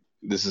 right?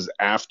 This is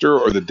after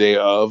or the day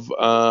of?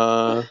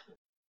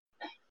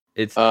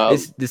 It's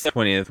this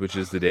 20th, which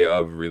is the day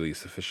of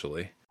release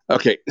officially.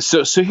 Okay,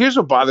 so here's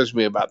what bothers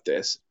me about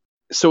this.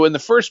 So in the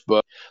first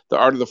book, The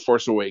Art of the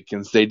Force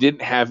Awakens, they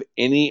didn't have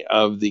any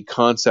of the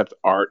concept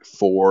art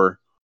for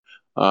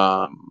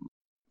the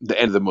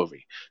end of the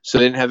movie. So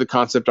they didn't have the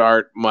concept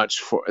art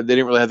they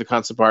didn't really have the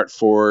concept art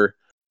for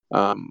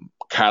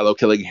Kylo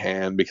killing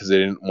Han because they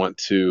didn't want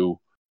to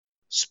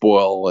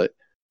spoil it.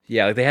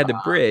 Yeah, like they had the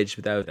bridge,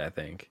 but that was, I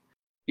think.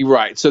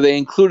 Right. So they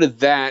included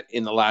that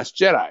in The Last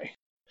Jedi.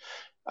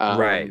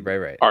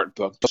 Right. Art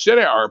book. The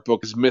Jedi art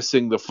book is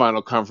missing the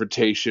final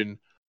confrontation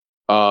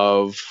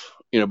of,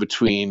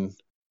 between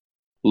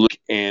Luke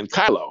and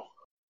Kylo.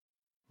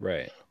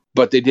 Right.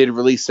 But they did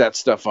release that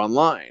stuff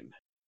online,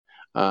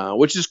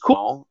 which is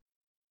cool.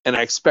 And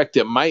I expect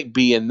it might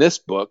be in this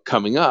book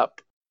coming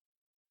up.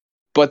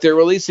 But they're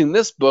releasing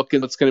this book,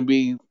 and it's going to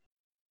be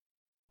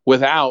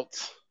without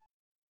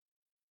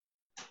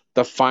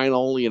the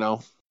final,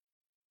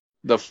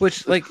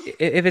 which, like,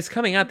 if it's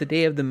coming out the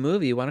day of the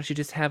movie, why don't you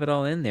just have it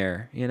all in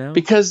there,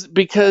 Because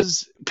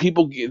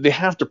people, they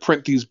have to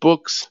print these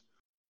books,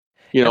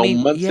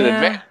 months in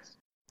advance.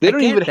 They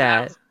don't even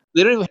have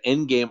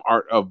endgame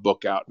art of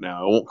book out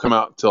now. It won't come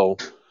out until,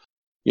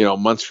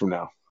 months from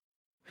now.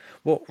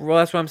 Well,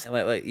 that's what I'm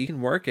saying. Like you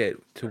can work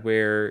it to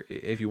where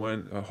if you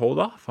want to hold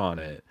off on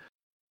it,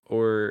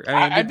 or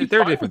I mean,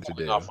 they're different to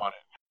do. Off on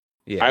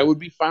it. Yeah, I would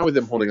be fine with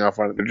them holding off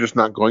on it. They're just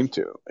not going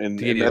to. And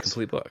to give you a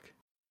complete book.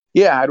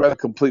 Yeah, I'd rather a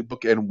complete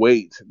book and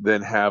wait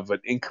than have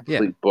an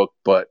incomplete book,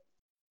 but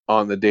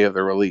on the day of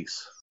the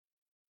release.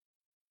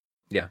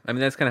 Yeah, I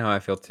mean, that's kind of how I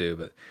feel too.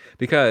 But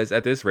because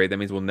at this rate, that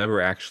means we'll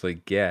never actually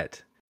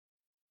get,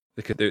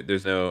 because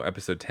there's no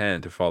episode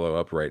 10 to follow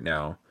up right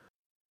now.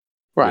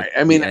 Right.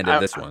 I mean, the end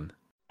of this one.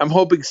 I'm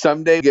hoping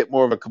someday to get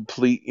more of a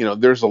complete,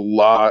 there's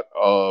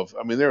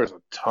there is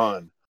a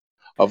ton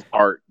of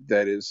art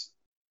that is,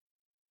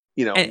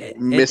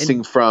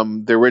 missing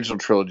from the original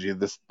trilogy,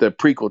 the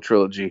prequel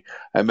trilogy.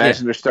 I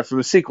imagine there's stuff from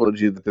the sequel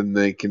trilogy that then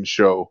they can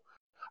show.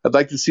 I'd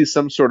like to see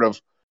some sort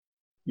of,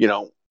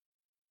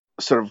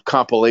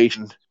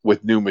 compilation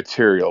with new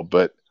material,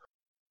 but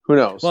who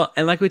knows? Well,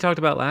 and like we talked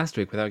about last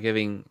week, without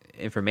giving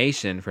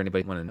information for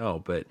anybody who want to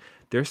know, but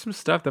there's some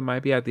stuff that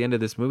might be at the end of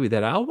this movie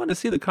that I'll want to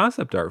see the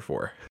concept art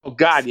for. Oh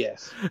God,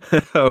 yes.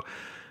 So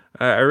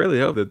I really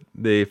hope that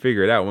they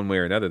figure it out one way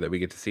or another, that we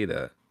get to see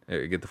that,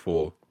 get the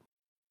full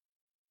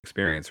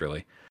experience,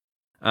 really.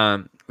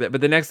 But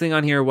the next thing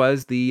on here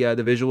was the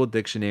visual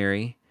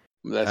dictionary.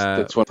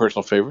 That's one of my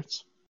personal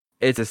favorites.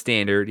 It's a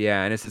standard,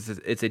 yeah, and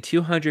it's a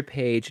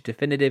 200-page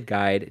definitive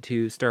guide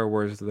to Star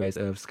Wars: The Rise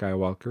of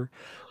Skywalker,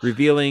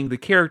 revealing the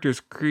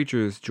characters,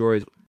 creatures,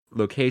 droids,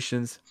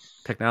 locations,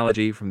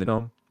 technology from the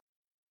film.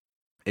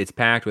 It's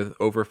packed with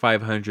over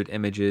 500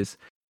 images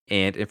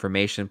and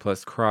information,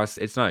 plus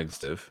it's not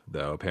exhaustive,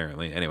 though,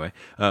 apparently, anyway,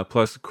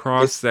 plus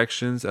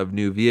cross-sections of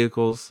new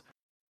vehicles,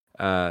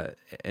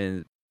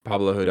 and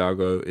Pablo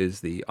Hidalgo is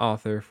the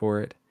author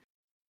for it,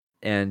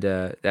 and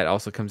that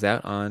also comes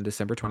out on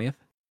December 20th.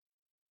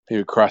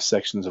 Maybe cross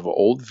sections of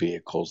old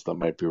vehicles that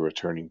might be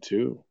returning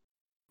too.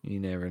 You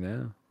never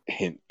know.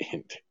 Hint,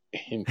 hint,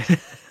 hint.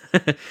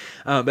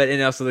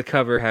 And also the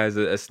cover has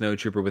a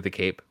snowtrooper with a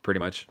cape, pretty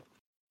much.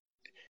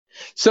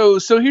 So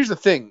here's the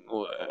thing.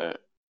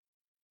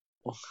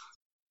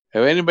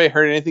 Have anybody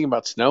heard anything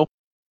about snow?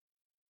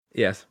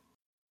 Yes.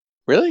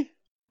 Really?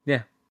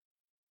 Yeah.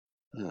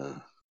 Uh,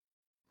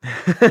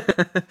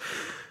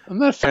 I'm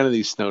not a fan of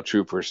these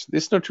snowtroopers.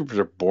 These snowtroopers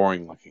are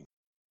boring looking.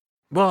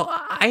 Well,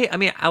 I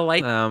mean, I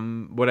like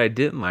what I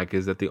didn't like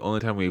is that the only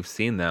time we've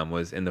seen them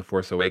was in The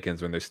Force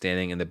Awakens when they're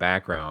standing in the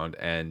background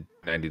and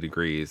 90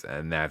 degrees,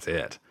 and that's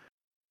it.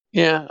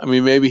 Yeah, I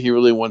mean, maybe he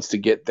really wants to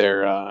get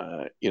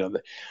there.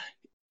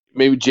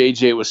 Maybe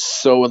JJ was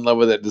so in love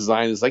with that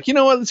design. Is like, you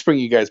know what? Let's bring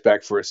you guys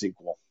back for a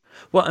sequel.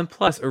 Well, and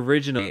plus,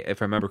 originally,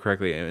 if I remember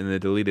correctly, in the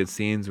deleted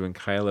scenes when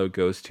Kylo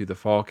goes to the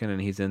Falcon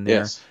and he's in there,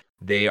 Yes.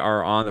 they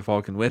are on the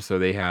Falcon with, so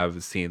they have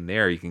a scene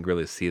there. You can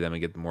really see them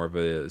and get more of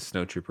a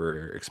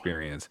snowtrooper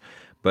experience.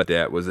 But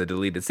that was a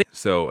deleted scene.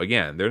 So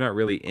again, they're not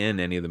really in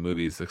any of the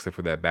movies except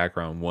for that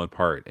background one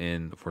part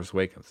in The Force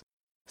Awakens.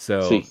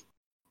 So See,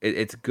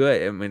 it's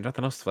good. I mean,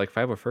 nothing else. Like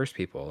Five of First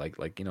people,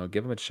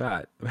 give them a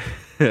shot,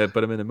 put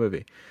them in the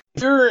movie.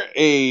 if you're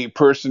a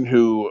person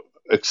who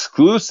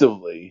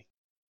exclusively,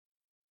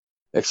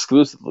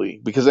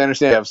 because I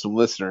understand I have some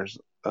listeners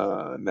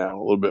now,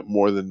 a little bit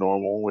more than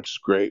normal, which is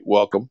great.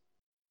 Welcome.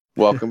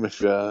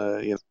 If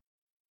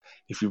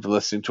if you've been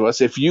listening to us.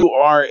 If you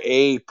are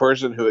a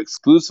person who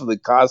exclusively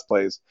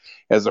cosplays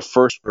as a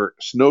first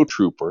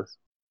snowtrooper,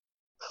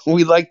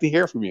 we'd like to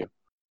hear from you.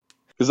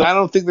 Because I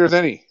don't think there's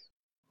any.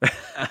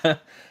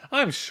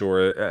 I'm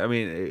sure. I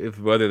mean, if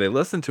whether they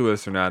listen to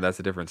us or not, that's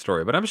a different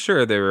story. But I'm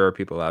sure there are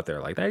people out there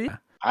like that. Yeah.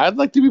 I'd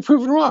like to be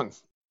proven wrong.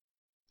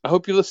 I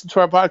hope you listen to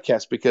our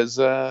podcast because,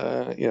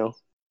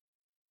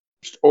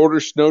 just order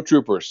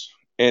snowtroopers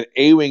and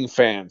A-Wing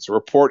fans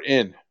report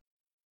in.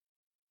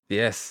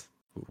 Yes.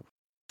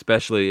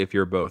 Especially if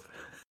you're both.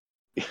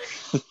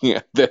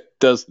 Yeah, that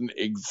doesn't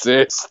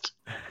exist.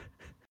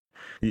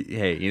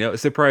 Hey,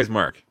 surprise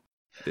Mark.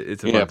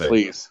 It's a fun thing.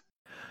 Please.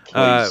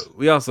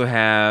 We also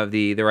have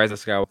the Rise of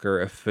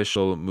Skywalker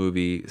official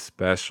movie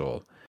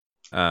special,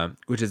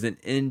 which is an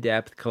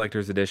in-depth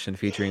collector's edition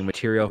featuring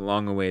material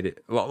long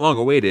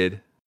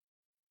awaited.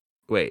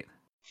 Wait,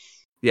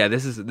 yeah,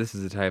 this is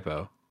a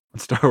typo on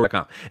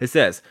StarWars.com. It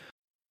says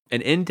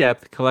an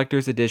in-depth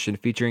collector's edition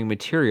featuring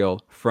material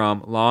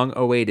from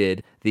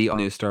long-awaited the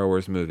all-new Star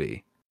Wars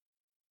movie,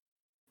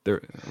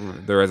 the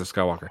Rise of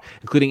Skywalker,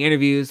 including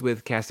interviews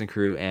with cast and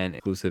crew and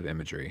exclusive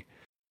imagery.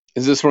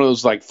 Is this one of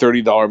those like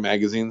 $30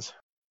 magazines?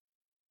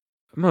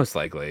 Most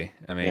likely.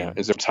 I mean, yeah.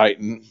 Is there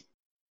Titan?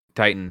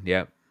 Titan,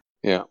 yep.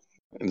 Yeah.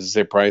 And does it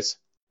say price?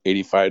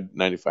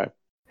 $85.95.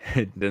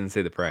 It doesn't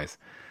say the price.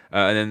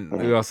 And then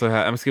we also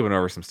have, I'm skipping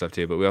over some stuff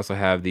too, but we also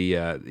have the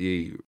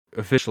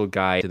official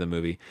guide to the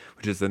movie,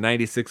 which is the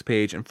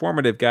 96-page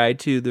informative guide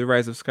to the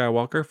Rise of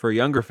Skywalker for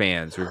younger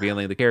fans,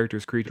 revealing the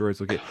characters,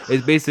 creatures.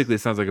 It basically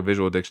sounds like a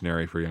visual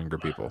dictionary for younger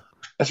people.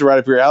 That's right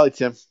up your alley,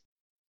 Tim.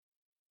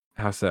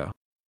 How so?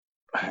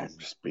 I'm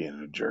just being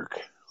a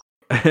jerk.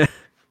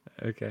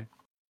 Okay.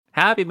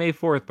 Happy May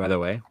 4th, by the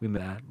way. We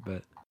met that,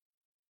 but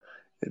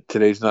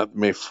today's not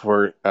May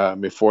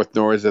 4th,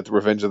 nor is it the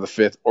Revenge of the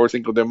 5th or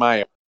Cinco de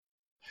Mayo.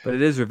 But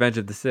it is Revenge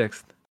of the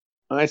 6th.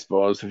 I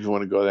suppose, if you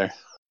want to go there.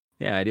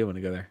 Yeah, I do want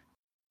to go there.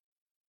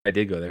 I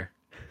did go there.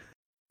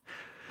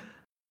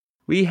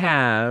 We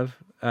have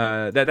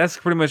that's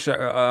pretty much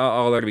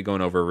all I'm going to be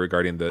going over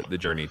regarding the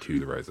journey to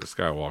the Rise of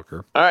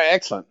Skywalker. All right,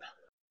 excellent.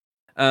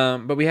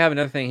 But we have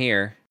another thing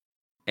here.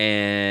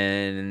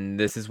 And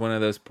this is one of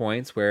those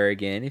points where,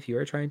 again, if you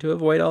are trying to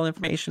avoid all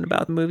information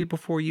about the movie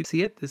before you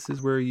see it, this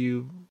is where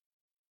you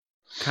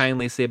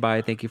kindly say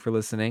bye, thank you for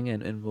listening,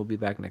 and we'll be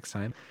back next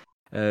time.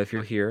 If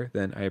you're here,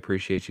 then I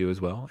appreciate you as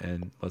well,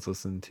 and let's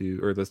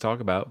talk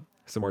about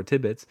some more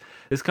tidbits.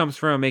 This comes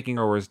from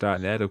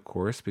MakingStarWars.net, of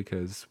course,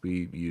 because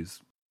we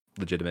use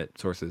legitimate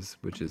sources,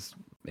 which is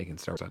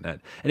MakingStarWars.net.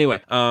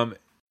 Anyway,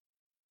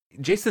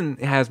 Jason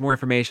has more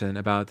information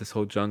about this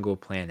whole jungle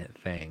planet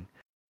thing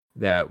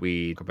that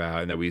we talk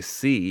about and that we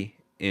see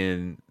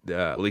in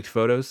the leaked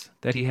photos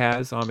that he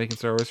has on Making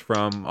Star Wars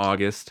from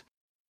August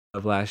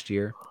of last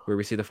year, where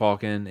we see the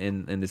Falcon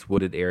in this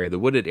wooded area. The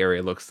wooded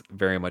area looks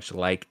very much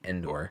like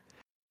Endor.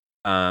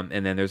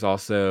 And then there's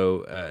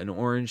also an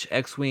orange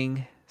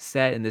X-Wing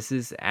set, and this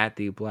is at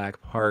the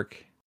Black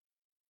Park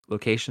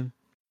location.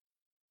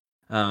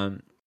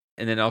 And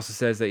then it also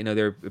says that,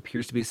 there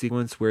appears to be a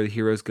sequence where the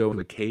heroes go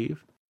into a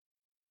cave,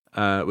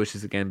 which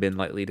has, again, been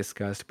lightly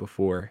discussed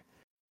before.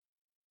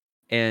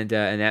 And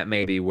that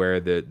may be where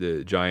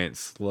the giant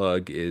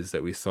slug is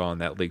that we saw on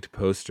that leaked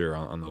poster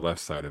on the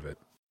left side of it.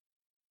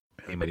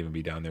 He might even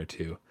be down there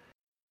too.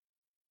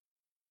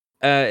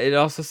 It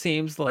also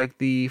seems like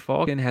the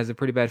Falcon has a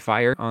pretty bad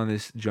fire on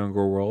this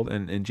jungle world.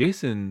 And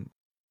Jason,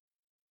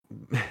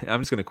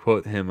 I'm just going to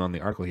quote him on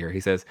the article here.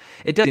 He says,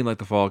 "It does seem like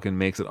the Falcon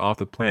makes it off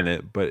the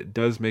planet, but it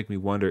does make me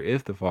wonder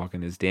if the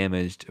Falcon is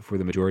damaged for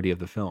the majority of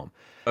the film.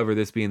 However,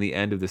 this being the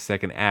end of the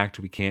second act,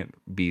 we can't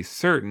be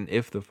certain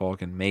if the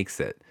Falcon makes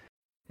it.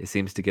 It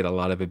seems to get a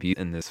lot of abuse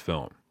in this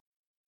film."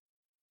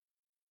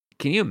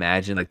 Can you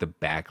imagine the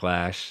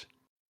backlash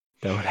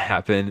that would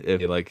happen if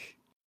they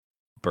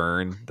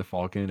burn the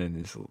Falcon and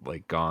it's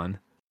gone?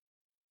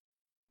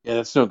 Yeah,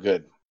 that's no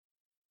good.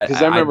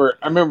 Because I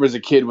remember as a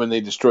kid when they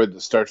destroyed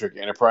the Star Trek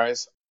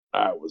Enterprise,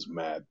 I was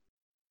mad.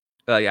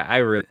 Yeah,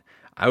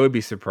 I would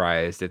be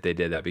surprised if they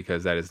did that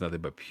because that is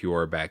nothing but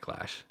pure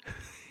backlash.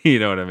 You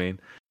know what I mean?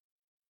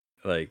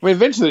 Like, I mean,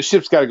 eventually the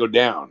ship's got to go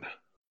down.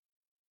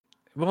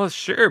 well,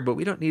 sure, but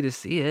we don't need to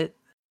see it.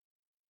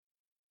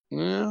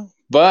 Yeah,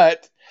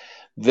 but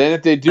then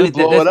if they do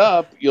blow it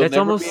up, you'll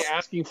never be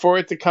asking for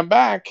it to come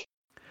back.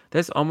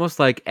 That's almost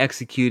like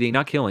executing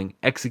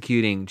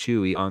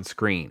Chewie on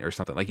screen or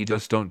something. Like, you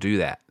just don't do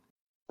that.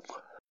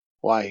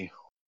 Why?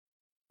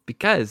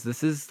 Because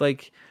this is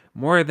like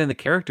more than the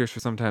characters for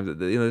sometimes.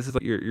 You know, this is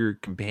like your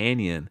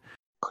companion,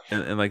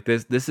 and like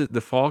this is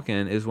the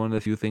Falcon is one of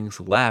the few things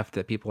left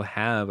that people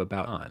have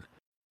about Han.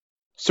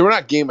 So we're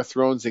not Game of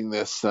Thronesing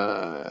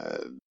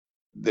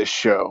this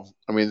show.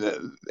 I mean,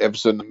 the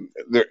episode.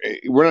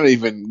 We're not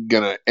even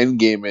gonna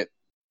endgame it.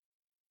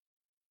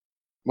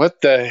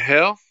 What the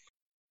hell?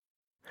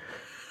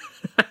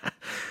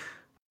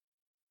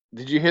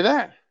 Did you hear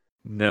that?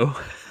 No.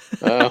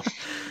 Oh,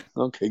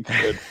 okay,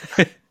 good.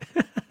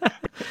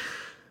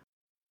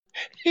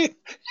 I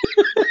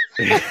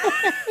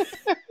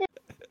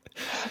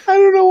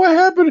don't know what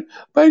happened,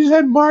 but I just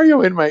had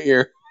Mario in my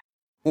ear.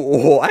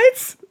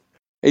 What?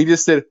 He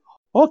just said,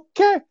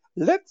 "Okay,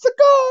 let's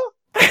go."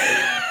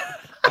 I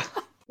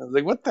was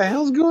like, "What the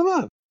hell's going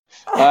on?"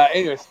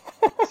 Anyways,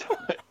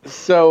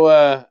 so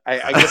I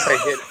guess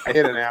I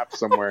hit an app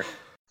somewhere.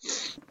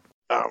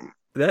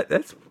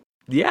 That's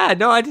yeah.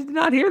 No, I did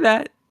not hear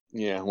that.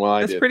 Yeah, well,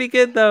 that's pretty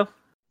good though.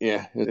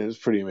 Yeah, it was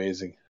pretty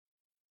amazing.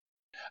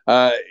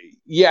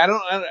 Yeah,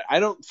 I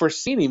don't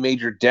foresee any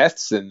major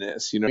deaths in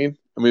this. You know what I mean?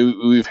 I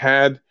mean, we've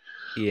had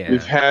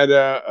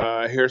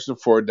Harrison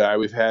Ford die.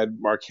 We've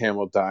had Mark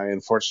Hamill die.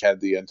 Unfortunately,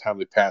 had the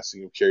untimely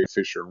passing of Carrie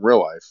Fisher in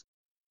real life.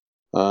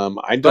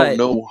 I don't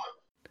know.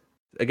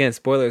 Again,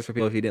 spoilers for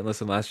people if you didn't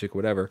listen last week,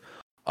 whatever.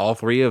 All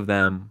three of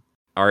them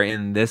are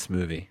in this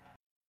movie.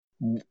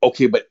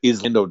 Okay, but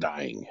is Lando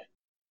dying?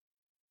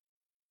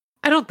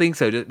 I don't think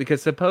so, just because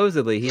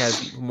supposedly he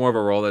has more of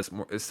a role that's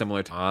more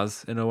similar to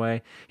Oz in a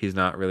way. He's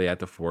not really at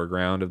the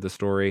foreground of the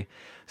story,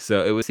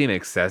 so it would seem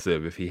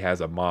excessive if he has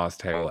a Maz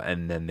title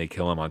and then they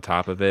kill him on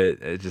top of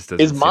it. It just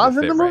doesn't. Is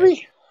Maz in the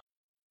movie?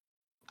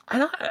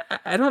 I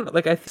don't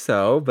like. I think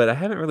so, but I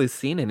haven't really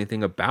seen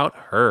anything about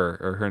her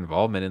or her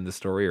involvement in the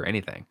story or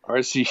anything. Or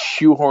is she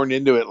shoehorned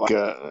into it like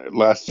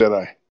Last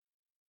Jedi?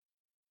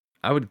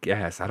 I would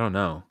guess. I don't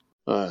know.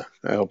 I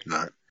hope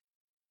not.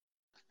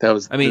 That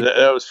was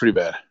pretty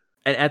bad.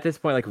 And at this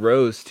point, like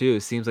Rose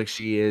too, seems like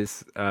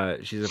she's a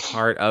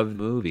part of the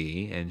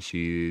movie, and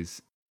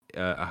she's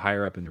a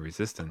higher up in the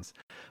Resistance,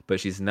 but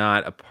she's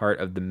not a part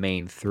of the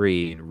main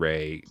three: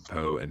 Rey,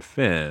 Poe, and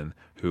Finn,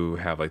 who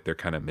have like their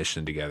kind of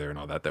mission together and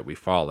all that we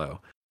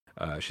follow.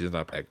 She's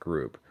not that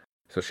group,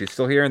 so she's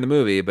still here in the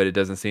movie, but it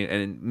doesn't seem,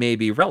 and it may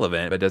be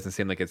relevant, but it doesn't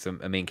seem like it's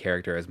a main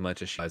character as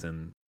much as she was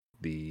in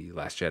the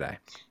Last Jedi.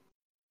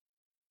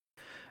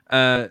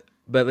 But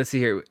let's see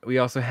here. We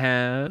also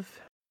have.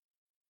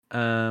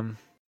 Trying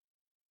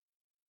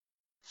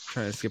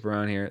to skip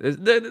around here.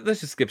 Let's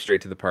just skip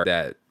straight to the part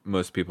that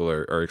most people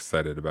are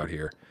excited about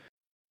here.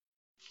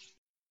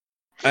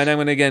 And I'm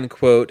going to again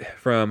quote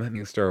from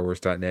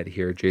StarWars.net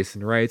here.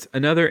 Jason writes,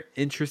 "Another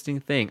interesting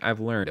thing I've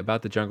learned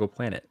about the Jungle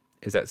Planet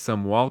is that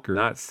some walkers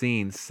not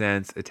seen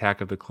since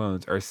Attack of the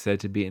Clones are said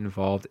to be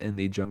involved in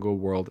the Jungle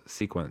World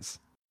sequence.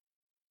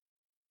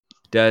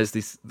 Does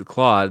the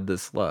Claude, the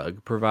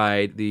slug,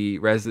 provide the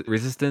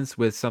Resistance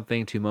with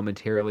something to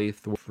momentarily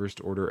thwart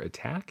First Order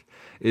attack?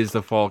 Is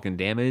the Falcon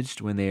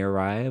damaged when they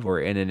arrive or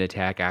in an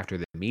attack after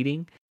the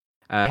meeting?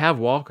 Have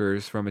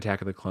walkers from Attack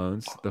of the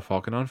Clones, the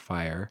Falcon on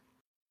fire,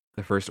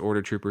 the First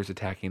Order troopers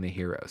attacking the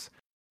heroes."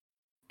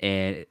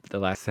 And the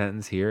last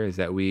sentence here is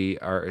that we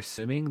are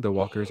assuming the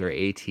walkers are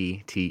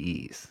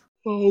AT-TEs.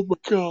 Oh my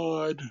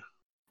god.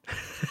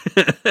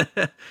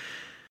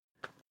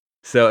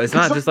 So it's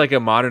not just like a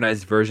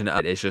modernized version of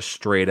it, it's just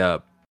straight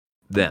up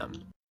them.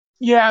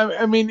 Yeah,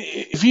 I mean,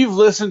 if you've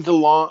listened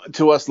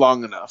to us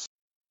long enough,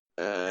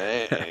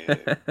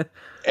 and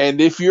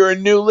if you're a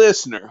new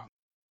listener,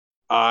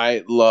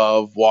 I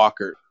love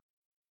walkers.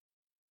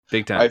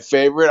 Big time. My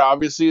favorite,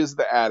 obviously, is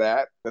the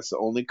AT-AT. That's the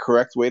only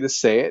correct way to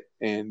say it.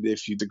 And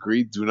if you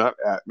disagree, do not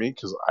at me,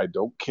 because I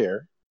don't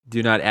care.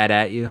 Do not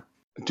at you.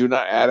 Do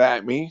not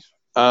at me.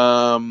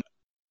 But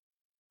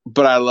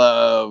I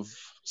love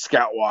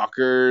Scout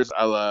Walkers.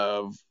 I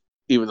love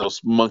even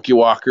those Monkey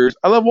Walkers.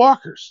 I love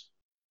walkers.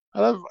 I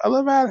love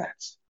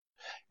AT-ATs.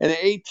 And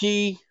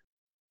the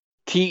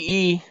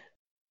AT-TE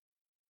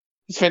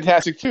is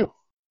fantastic too.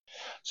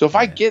 So if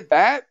I get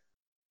that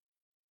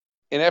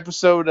in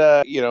episode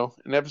 9,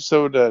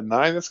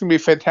 that's gonna be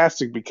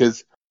fantastic,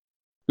 because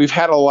we've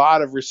had a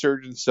lot of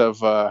resurgence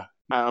of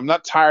I'm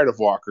not tired of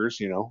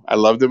walkers, I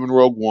love them in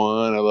Rogue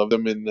One, I love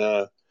them in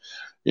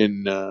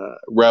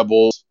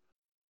Rebels.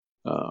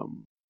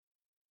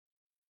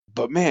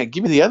 But man,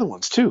 give me the other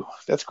ones too.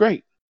 That's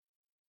great.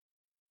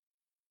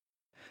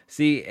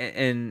 See,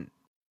 and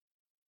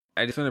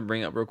I just want to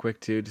bring up real quick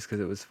too, just because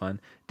it was fun.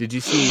 Did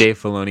you see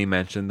Dave Filoni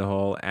mention the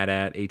whole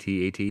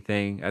AT-AT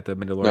thing at the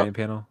Mandalorian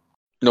panel?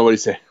 No, what did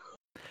he say?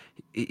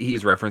 he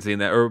was referencing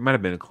that, or it might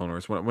have been Clone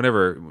Wars.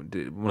 Whenever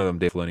one of them,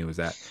 Dave Filoni, was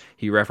at,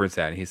 he referenced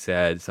that and he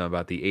said something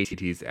about the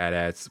ATTs,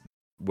 AT-ATs,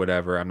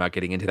 whatever. I'm not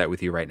getting into that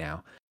with you right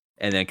now,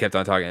 and then kept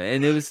on talking.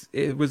 And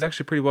it was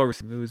actually pretty well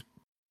received. It was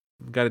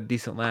got a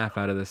decent laugh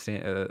out of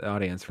the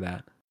audience for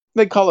that.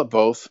 They call it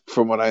both,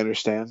 from what I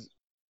understand.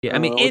 Yeah, I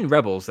mean, in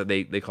Rebels, that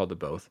they called it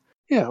both.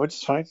 Yeah, which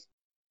is fine.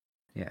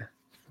 Yeah.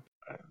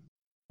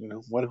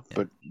 What? Yeah.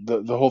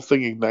 But the whole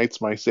thing ignites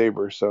my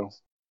saber, so.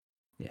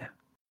 Yeah.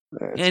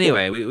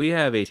 Anyway, we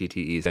have ATTE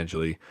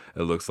essentially,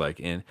 it looks like,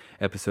 in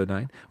episode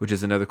 9, which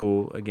is another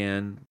cool,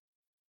 again,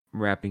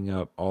 wrapping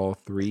up all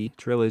 3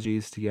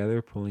 trilogies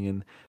together, pulling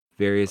in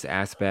various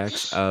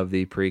aspects of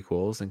the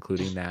prequels,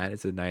 including that.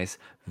 It's a nice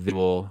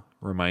visual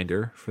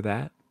reminder for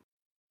that.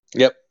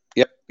 Yep.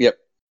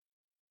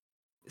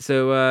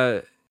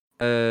 So,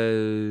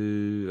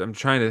 I'm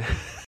trying to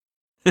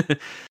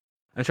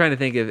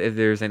think if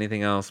there's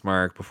anything else,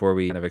 Mark, before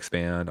we kind of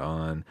expand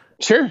on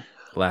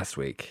last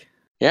week.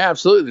 Yeah,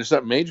 absolutely. There's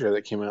something major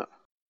that came out.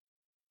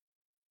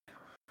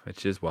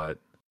 Which is what?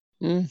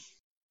 I don't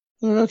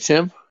know,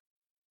 Tim.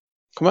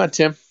 Come on,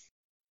 Tim.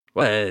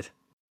 What?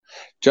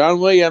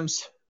 John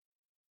Williams.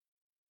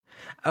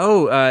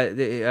 Oh,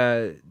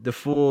 the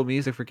full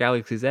music for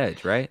Galaxy's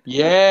Edge, right?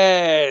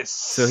 Yes.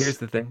 So here's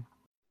the thing.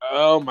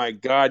 Oh my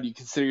God, you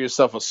consider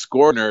yourself a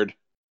score nerd.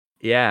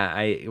 Yeah,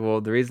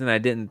 the reason I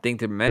didn't think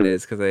to mention it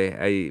is because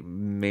I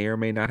may or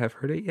may not have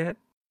heard it yet.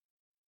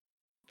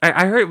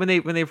 I heard it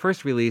when they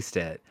first released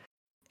it,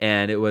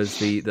 and it was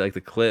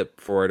the clip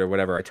for it or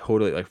whatever. I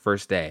totally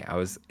first day I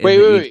was in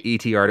the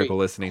ET article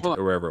listening to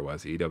or wherever it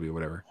was, EW,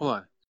 whatever. Hold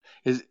on,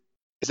 is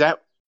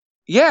that?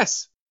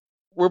 Yes,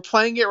 we're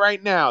playing it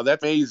right now.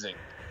 That's amazing.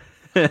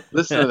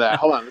 Listen to that.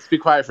 Hold on, let's be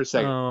quiet for a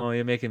second. Oh,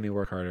 you're making me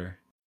work harder.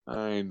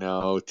 I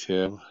know,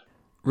 Tim.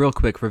 Real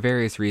quick, for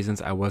various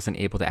reasons, I wasn't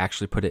able to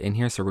actually put it in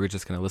here, so we're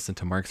just going to listen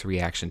to Mark's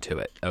reaction to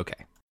it.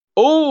 Okay.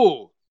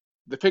 Oh,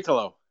 the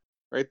piccolo,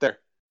 right there.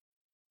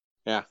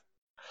 Yeah,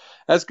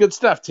 that's good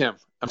stuff, Tim.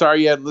 I'm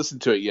sorry you hadn't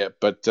listened to it yet,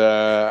 but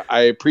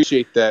I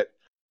appreciate that.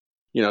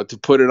 To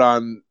put it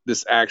on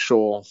this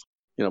actual,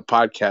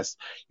 podcast,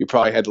 you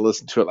probably had to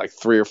listen to it like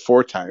 3 or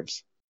 4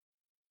 times.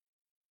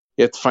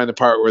 You have to find the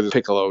part where the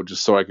piccolo,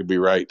 just so I could be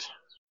right.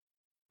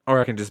 Or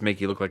I can just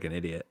make you look like an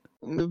idiot.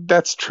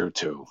 That's true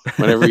too.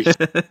 Whenever you...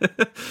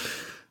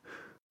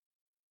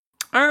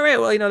 All right,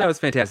 well, that was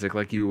fantastic,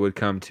 like you would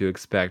come to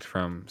expect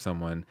from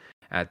someone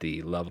at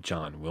the level of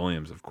John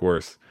Williams, of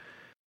course.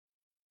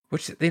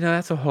 Which,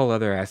 that's a whole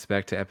other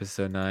aspect to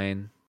episode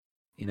 9.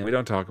 We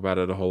don't talk about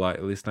it a whole lot,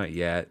 at least not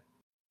yet.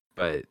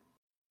 But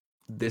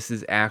this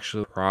is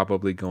actually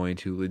probably going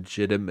to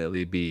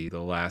legitimately be the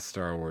last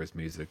Star Wars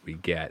music we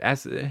get.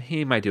 As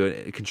he might do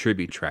a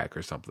contribute track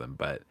or something,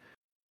 but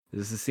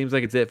this seems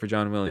like it's it for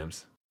John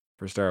Williams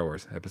for Star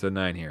Wars, episode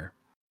 9 here.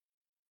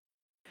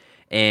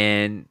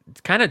 And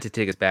kind of to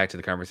take us back to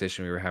the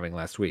conversation we were having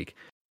last week,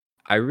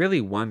 I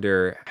really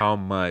wonder how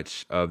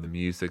much of the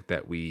music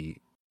that we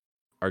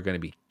are going to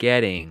be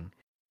getting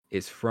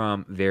is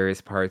from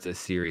various parts of the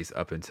series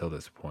up until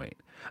this point.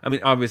 I mean,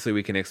 obviously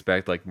we can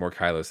expect more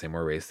Kylo's theme,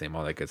 more Rey's theme,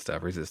 all that good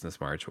stuff,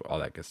 Resistance March, all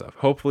that good stuff.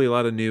 Hopefully a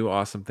lot of new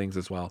awesome things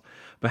as well.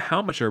 But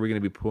how much are we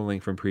going to be pulling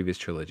from previous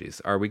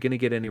trilogies? Are we going to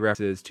get any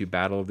references to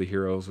Battle of the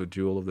Heroes or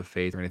Duel of the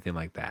Fates or anything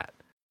like that?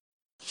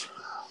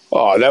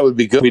 Oh, that would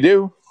be good. We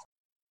do.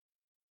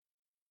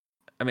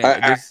 I mean,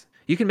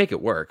 you can make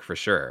it work for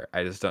sure.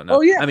 I just don't know.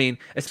 Oh, yeah. I mean,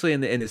 especially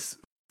in this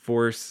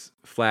Force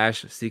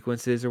flash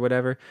sequences or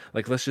whatever.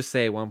 Let's just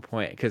say at one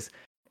point, because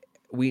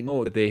we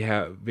know that they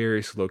have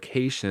various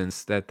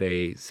locations that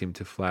they seem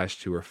to flash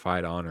to or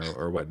fight on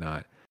or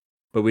whatnot,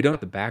 but we don't have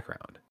the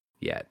background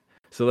yet.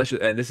 So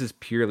and this is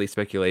purely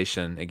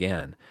speculation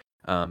again.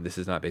 This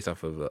is not based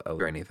off of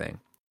or anything.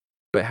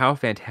 But how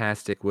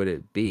fantastic would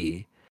it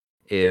be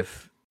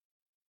if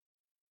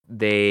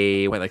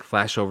they went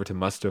flash over to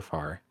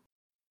Mustafar,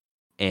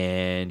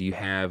 and you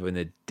have in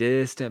the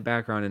distant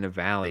background in a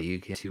valley, you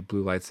get 2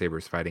 blue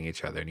lightsabers fighting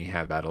each other, and you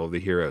have Battle of the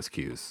Heroes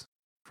cues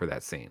for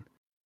that scene.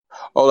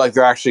 Oh,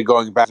 they're actually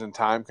going back in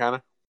time, kind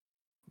of?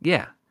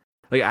 Yeah.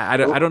 I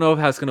don't know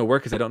how it's going to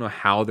work, because I don't know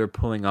how they're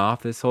pulling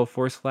off this whole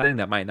Force flashing.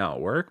 That might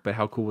not work, but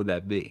how cool would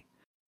that be?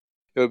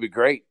 It would be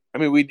great. I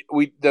mean,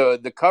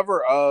 the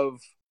cover of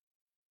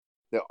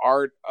the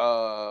art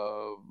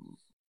of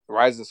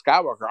Rise of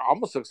Skywalker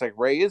almost looks like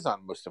Rey is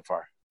on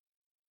Mustafar.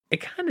 It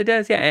kind of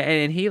does, yeah.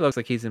 And he looks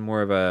like he's in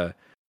more of a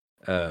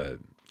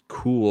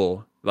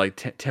cool,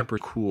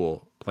 tempered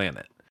cool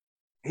planet.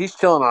 He's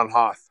chilling on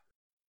Hoth.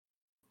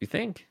 You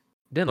think?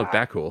 Didn't look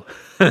that cool.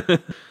 I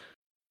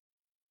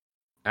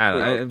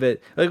don't know,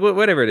 but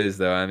whatever it is,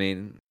 though. I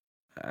mean,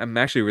 I'm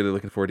actually really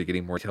looking forward to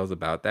getting more details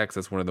about that, because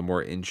that's one of the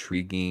more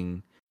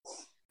intriguing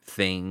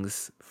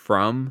things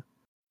from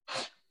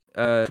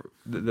the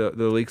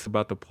leaks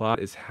about the plot,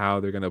 is how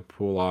they're gonna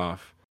pull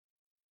off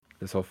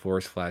this whole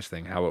Force flash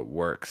thing, how it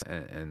works,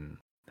 and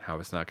how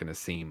it's not gonna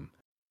seem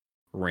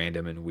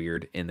random and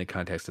weird in the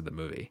context of the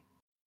movie.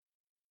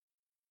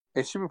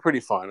 It should be pretty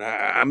fun.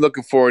 I'm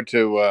looking forward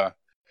to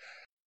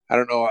I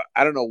don't know.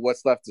 I don't know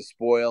what's left to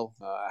spoil.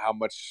 How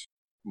much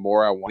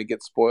more I want to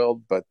get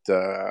spoiled, but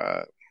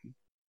the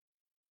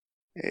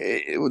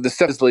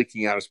stuff is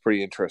leaking out is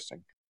pretty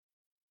interesting.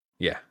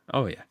 Yeah.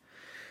 Oh yeah.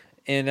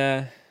 And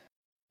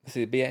let's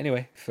see. But yeah.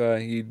 Anyway, if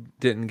you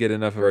didn't get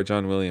enough of our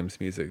John Williams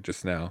music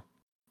just now,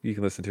 you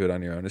can listen to it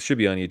on your own. It should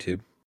be on YouTube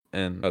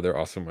and other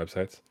awesome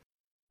websites.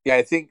 Yeah,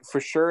 I think for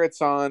sure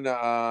it's on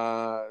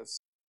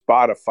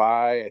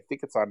Spotify. I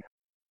think it's on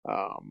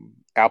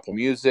Apple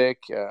Music.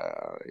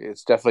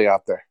 It's definitely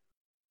out there.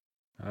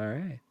 All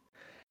right.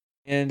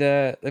 And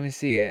let me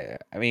see.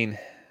 I mean,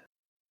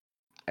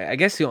 I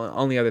guess the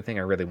only other thing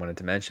I really wanted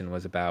to mention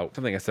was about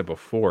something I said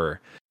before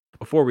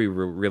we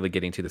were really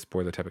getting to the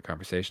spoiler type of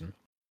conversation.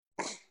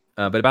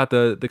 But about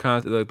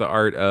the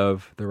art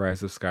of the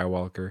Rise of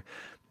Skywalker.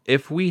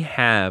 If we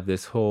have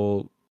this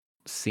whole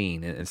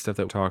scene and stuff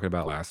that we were talking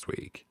about last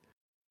week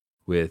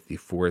with the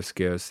Force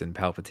Ghosts and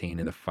Palpatine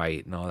in the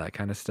fight and all that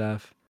kind of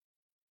stuff,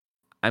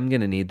 I'm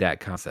gonna need that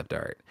concept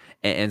art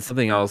and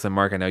something else. And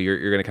Mark, I know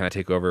you're gonna kind of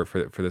take over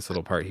for this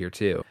little part here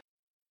too,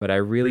 but I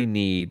really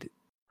need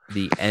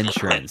the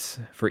entrance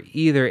for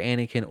either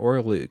Anakin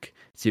or Luke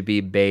to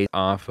be based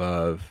off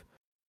of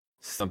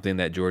something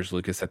that George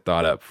Lucas had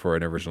thought up for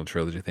an original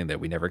trilogy thing that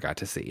we never got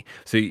to see.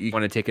 So you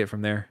want to take it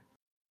from there?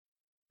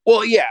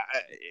 Well, yeah.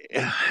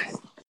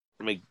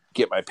 Let me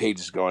get my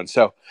pages going.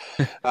 So,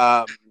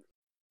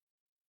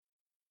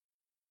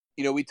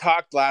 we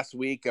talked last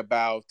week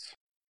about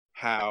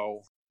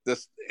how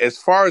this, as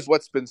far as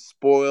what's been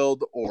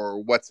spoiled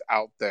or what's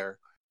out there,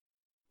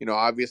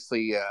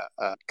 obviously,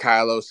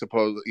 Kylo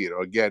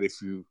again,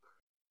 if you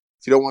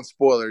don't want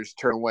spoilers,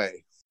 turn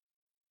away.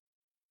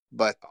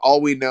 But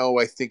all we know,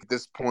 I think, at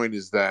this point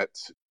is that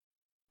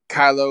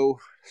Kylo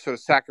sort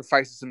of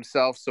sacrifices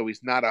himself, so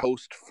he's not a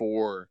host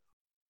for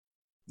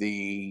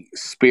the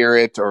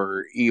spirit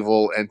or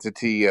evil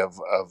entity of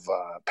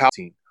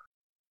Palpatine.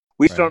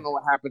 We just don't know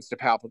what happens to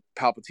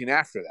Palpatine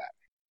after that.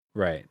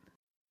 Right.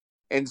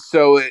 And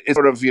so it's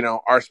sort of,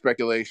 our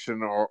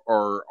speculation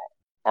or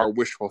our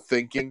wishful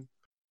thinking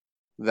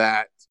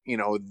that,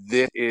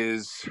 this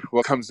is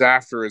what comes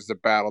after is the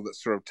battle that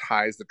sort of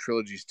ties the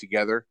trilogies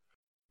together.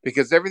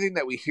 Because everything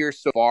that we hear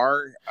so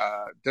far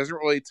doesn't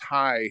really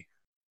tie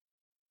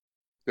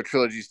the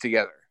trilogies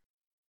together.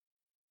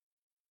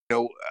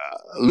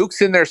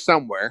 Luke's in there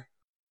somewhere.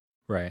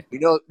 Right. We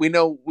know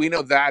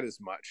that as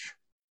much.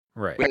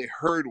 Right. We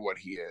heard what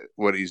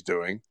he's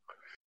doing.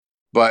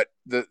 But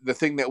the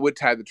thing that would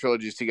tie the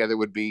trilogies together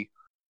would be,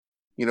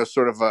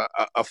 sort of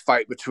a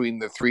fight between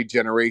the three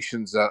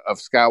generations of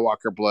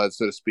Skywalker blood,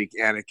 so to speak: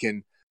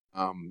 Anakin,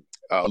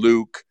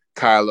 Luke,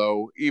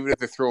 Kylo. Even if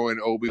they throw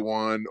in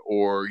Obi-Wan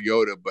or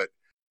Yoda,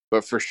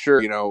 but for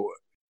sure,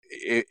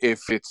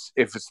 if it's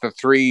the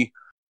three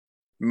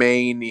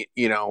main,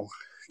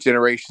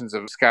 generations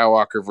of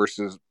Skywalker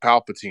versus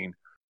Palpatine,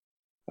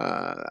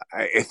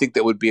 I think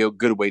that would be a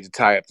good way to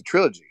tie up the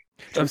trilogy.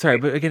 I'm sorry,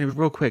 but again,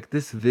 real quick,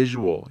 this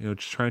visual,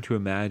 just trying to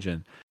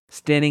imagine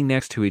standing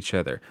next to each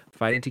other,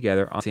 fighting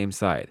together on the same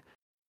side.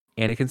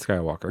 Anakin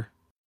Skywalker,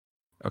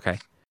 okay,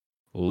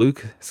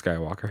 Luke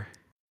Skywalker,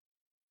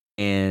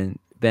 and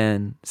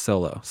Ben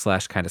Solo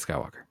 / kind of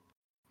Skywalker.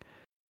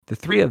 The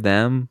three of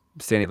them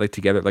standing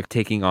together,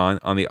 taking on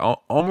the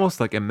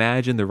almost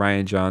imagine the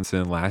Rian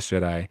Johnson Last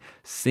Jedi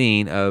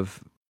scene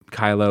of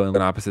Kylo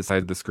on opposite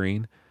sides of the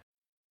screen.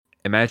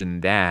 Imagine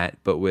that,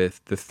 but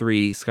with the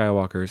three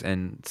Skywalkers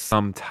and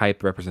some type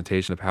of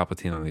representation of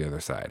Palpatine on the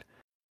other side.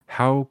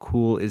 How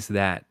cool is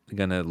that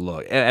gonna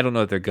look? I don't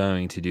know if they're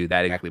going to do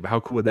that exactly, but how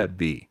cool would that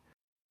be?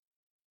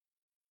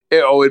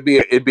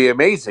 It'd be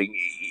amazing.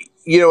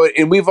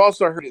 And we've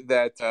also heard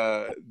that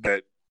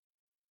that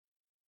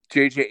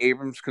J.J.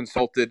 Abrams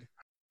consulted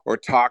or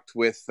talked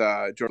with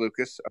George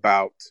Lucas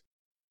about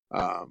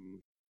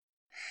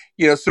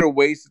sort of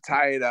ways to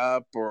tie it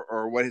up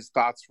or what his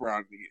thoughts were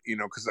on,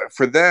 because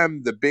for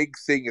them, the big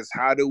thing is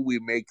how do we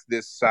make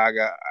this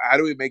saga, how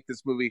do we make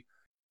this movie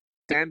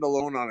stand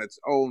alone on its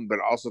own, but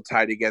also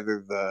tie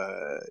together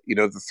the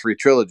three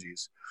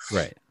trilogies.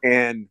 Right.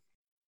 And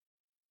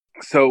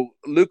so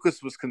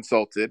Lucas was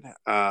consulted,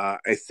 I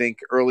think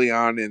early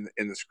on in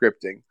the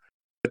scripting,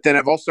 but then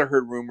I've also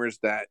heard rumors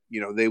that,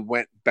 they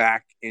went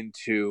back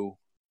into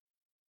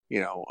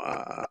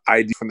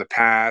ideas from the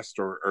past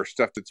or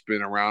stuff that's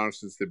been around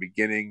since the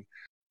beginning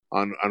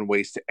on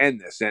ways to end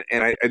this.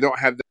 And I don't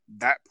have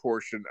that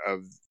portion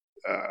of,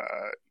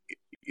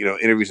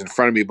 interviews in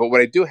front of me, but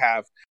what I do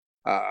have,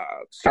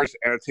 Star's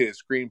annotated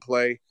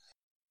screenplays.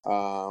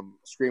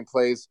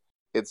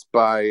 It's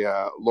by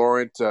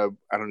Laurent, I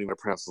don't even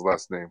pronounce his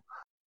last name,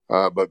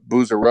 but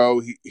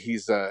Bouzereau.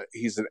 He's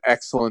an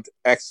excellent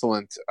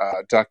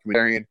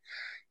documentarian.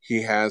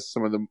 He has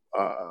some of the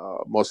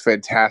most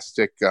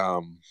fantastic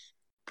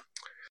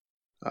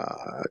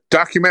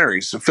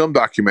documentaries, film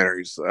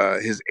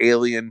documentaries. His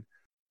Alien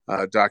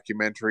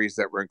documentaries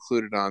that were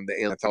included on the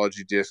Alien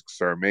Anthology discs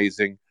are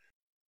amazing.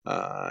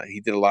 He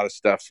did a lot of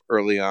stuff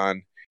early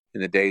on in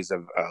the days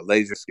of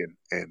Laserdisc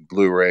and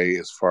Blu-ray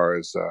as far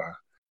as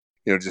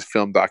just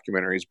film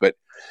documentaries. But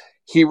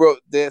He wrote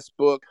this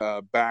book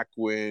back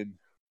when,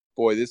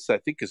 boy, this I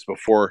think is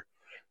before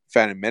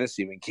Phantom Menace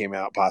even came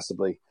out,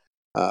 possibly.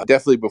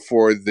 Definitely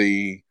before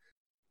the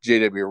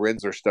J.W.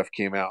 Rinzler stuff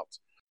came out.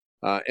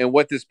 And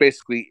what this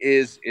basically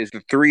is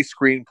the 3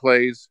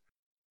 screenplays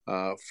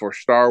for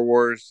Star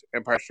Wars,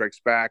 Empire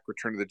Strikes Back,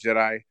 Return of the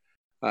Jedi,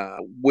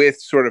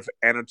 with sort of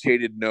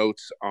annotated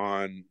notes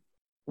on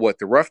what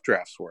the rough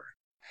drafts were.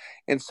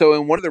 And so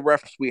in one of the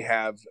rough drafts we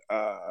have,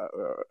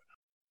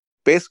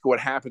 basically what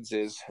happens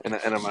is, and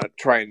I'm going to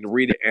try and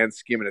read it and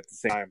skim it at the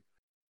same time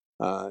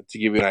to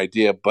give you an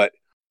idea, but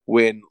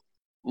when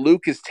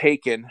Luke is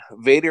taken,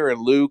 Vader and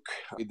Luke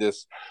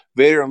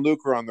are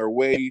on their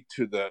way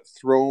to the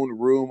throne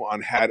room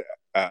on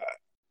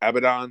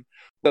Abaddon.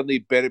 Suddenly,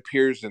 Ben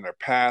appears in their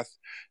path.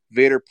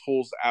 Vader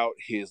pulls out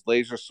his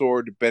laser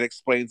sword. Ben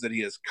explains that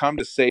he has come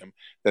to save him,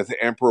 that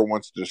the Emperor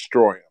wants to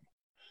destroy him.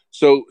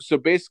 So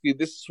basically,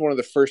 this is one of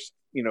the first,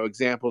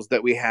 examples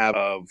that we have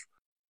of,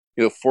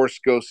 Force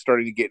Ghosts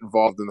starting to get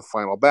involved in the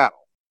final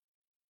battle.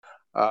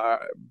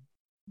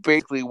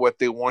 Basically, what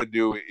they want to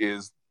do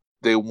is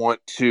they're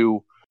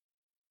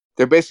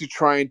basically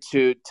trying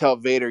to tell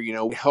Vader,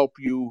 we help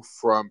you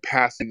from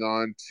passing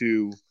on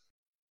to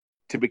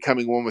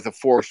becoming one with the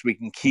Force. We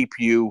can keep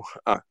you.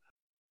 How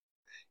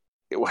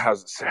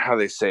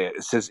they say it?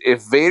 It says,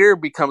 if Vader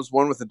becomes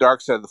one with the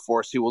dark side of the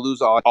Force, he will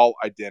lose all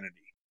identity.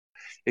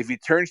 If he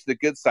turns to the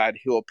good side,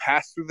 he will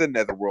pass through the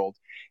netherworld,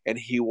 and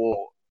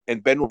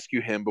Ben will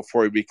rescue him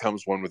before he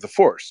becomes one with the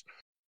Force.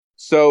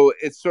 So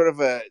it's sort of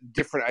a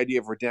different idea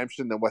of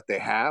redemption than what they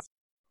have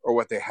or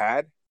what they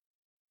had.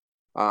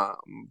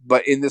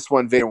 But in this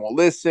one, Vader won't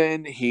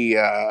listen. He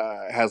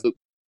has Luke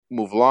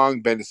move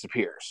along. Ben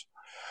disappears.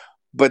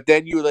 But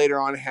then you later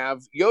on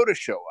have Yoda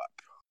show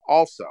up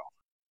also.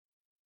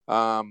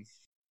 Well,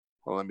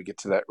 let me get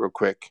to that real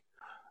quick.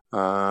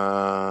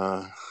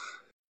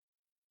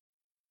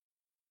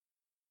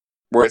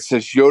 Where it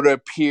says Yoda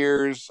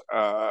appears.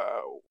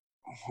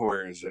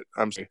 Where is it?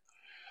 I'm sorry.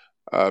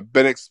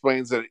 Ben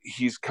explains that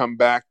he's come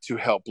back to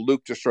help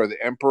Luke destroy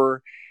the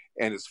Emperor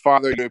and his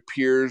father. Yoda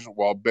appears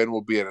while Ben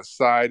will be at his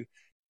side.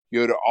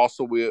 Yoda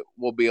also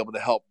will be able to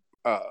help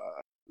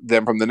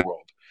them from the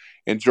world.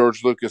 And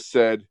George Lucas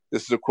said,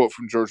 this is a quote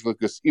from George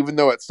Lucas, even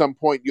though at some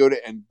point Yoda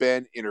and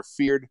Ben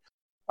interfered,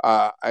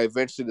 I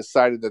eventually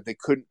decided that they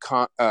couldn't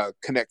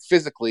connect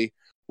physically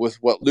with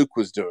what Luke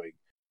was doing.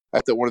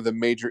 I thought one of the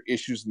major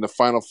issues in the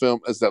final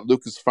film is that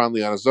Luke is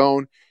finally on his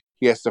own.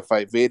 He has to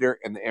fight Vader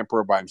and the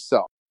Emperor by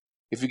himself.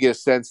 If you get a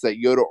sense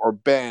that Yoda or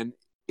Ben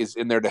is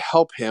in there to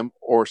help him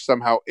or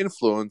somehow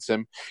influence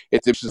him,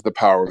 it diminishes the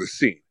power of the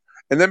scene.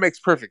 And that makes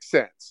perfect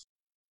sense.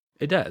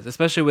 It does,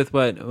 especially with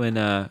when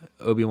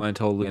Obi-Wan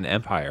told Luke in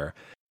Empire,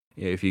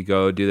 if you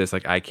go do this,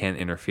 I can't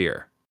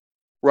interfere.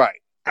 Right,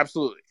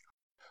 absolutely.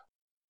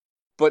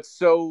 But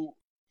so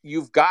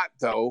you've got,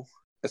 though,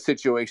 a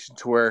situation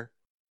to where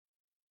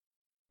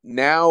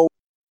now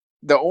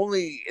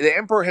the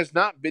Emperor has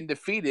not been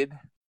defeated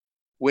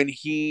when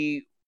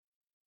he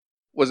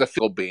was a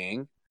physical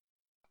being.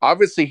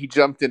 Obviously, he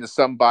jumped into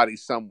somebody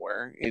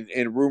somewhere,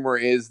 and rumor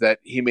is that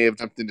he may have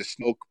jumped into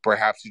Snoke.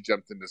 Perhaps he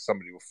jumped into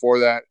somebody before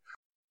that.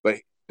 But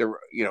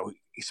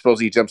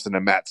he jumps into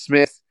Matt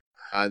Smith,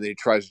 and then he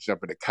tries to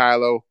jump into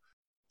Kylo.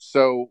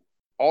 So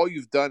all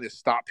you've done is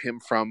stop him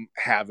from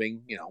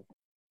having,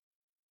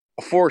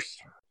 a Force.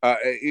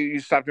 You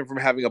stopped him from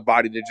having a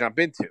body to jump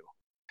into.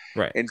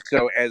 Right. And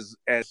so as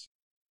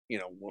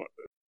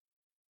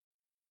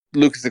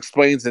Lucas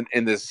explains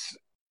in this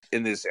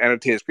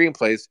annotated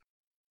screenplays,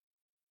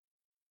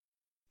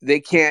 they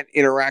can't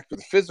interact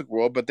with the physical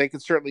world, but they can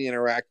certainly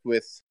interact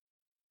with,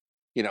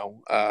 the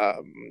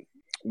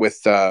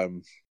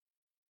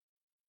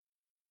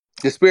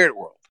spirit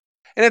world.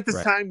 And at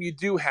this time, you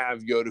do have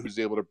Yoda who's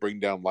able to bring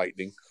down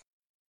lightning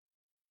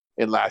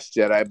in Last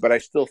Jedi, but I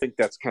still think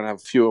that's kind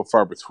of few and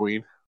far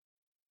between.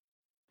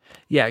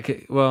 Yeah,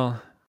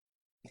 well,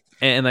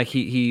 and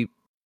he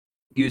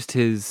used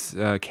his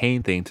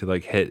cane thing to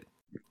hit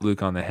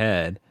Luke on the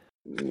head.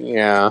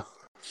 Yeah.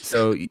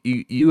 So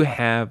you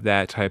have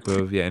that type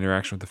of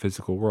interaction with the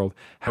physical world.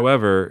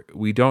 However,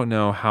 we don't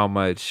know how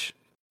much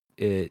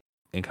it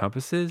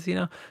encompasses,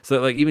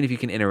 So even if you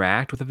can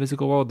interact with the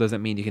physical world,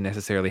 doesn't mean you can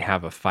necessarily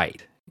have a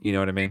fight. You know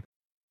what I mean?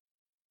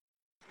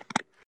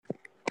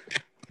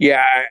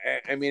 Yeah,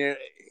 I mean,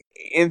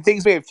 and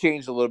things may have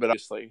changed a little bit,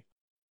 obviously.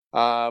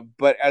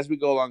 But as we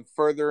go along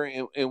further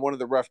in one of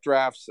the rough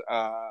drafts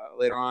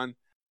later on,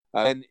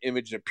 an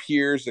image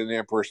appears in the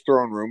Emperor's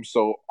throne room.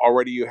 So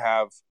already you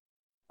have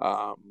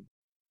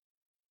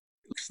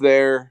Luke's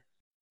there,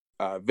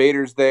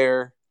 Vader's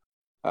there,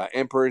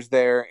 Emperor's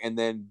there, and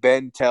then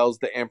Ben tells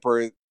the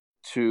Emperor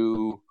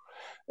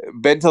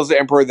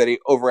that he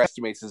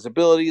overestimates his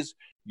abilities.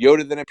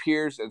 Yoda then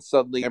appears, and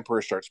suddenly the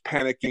Emperor starts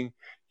panicking.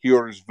 He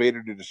orders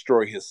Vader to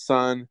destroy his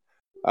son.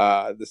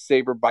 The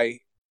saber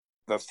bite,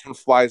 the stone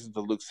flies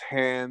into Luke's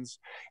hands,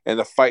 and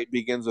the fight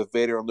begins with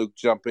Vader and Luke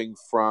jumping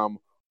from.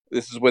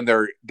 This is when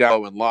they're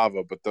down in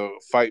lava, but the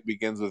fight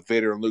begins with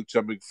Vader and Luke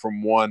jumping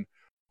from one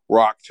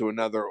rock to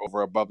another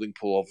over a bubbling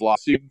pool of lava.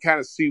 So you can kind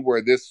of see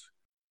where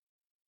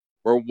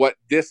what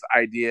this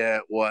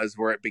idea was,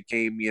 where it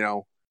became,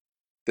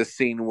 the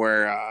scene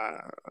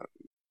where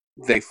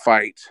they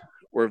fight,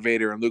 where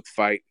Vader and Luke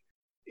fight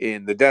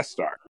in the Death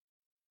Star.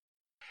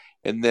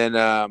 And then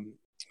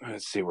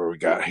let's see where we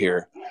got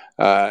here.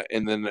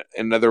 And then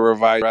another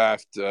revised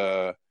draft.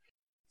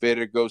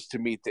 Vader goes to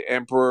meet the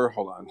Emperor.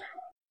 Hold on,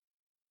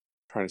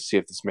 trying to see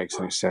if this makes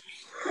any sense.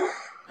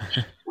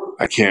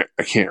 I can't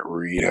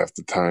read half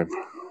the time.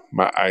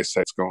 My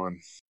eyesight's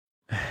going.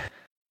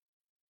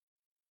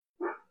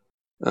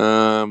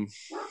 So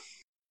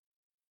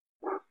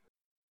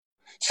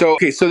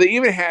they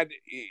even had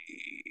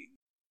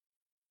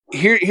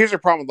here's a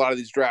problem with a lot of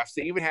these drafts.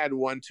 They even had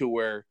one to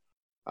where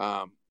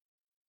the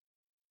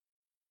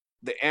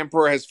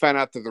Emperor has found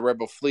out that the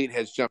Rebel fleet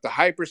has jumped to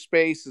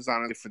hyperspace, is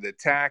on it for the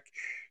attack.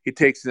 He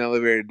takes an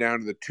elevator down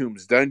to the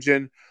Tombs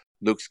dungeon.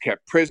 Luke's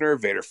kept prisoner.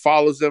 Vader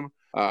follows him.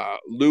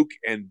 Luke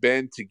and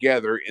Ben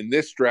together. In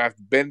this draft,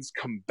 Ben's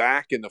come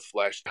back in the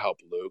flesh to help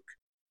Luke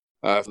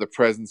for the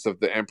presence of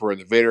the Emperor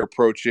and the Vader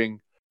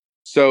approaching.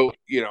 So,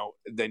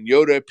 then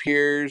Yoda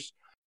appears.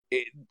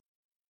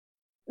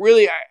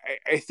 Really,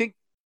 I think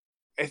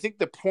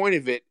the point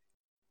of it,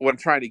 what I'm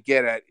trying to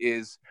get at,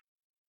 is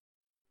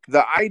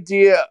the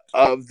idea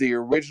of the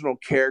original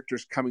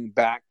characters coming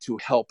back to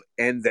help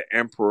end the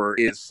Emperor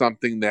is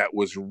something that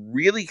was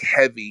really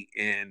heavy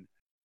in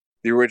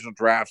the original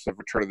drafts of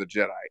Return of the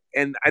Jedi.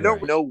 And I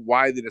don't know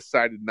why they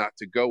decided not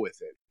to go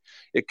with it.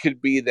 It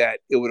could be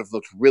that it would have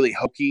looked really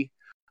hokey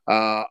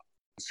on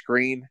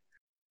screen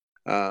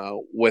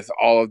with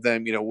all of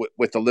them,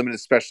 with the limited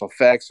special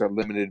effects or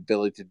limited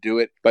ability to do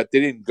it, but they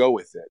didn't go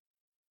with it.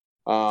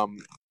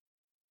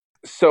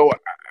 So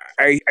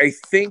I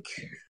think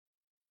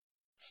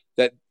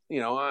that,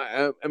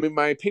 I mean,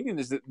 my opinion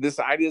is that this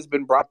idea has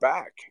been brought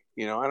back.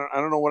 I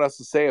don't know what else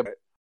to say about it.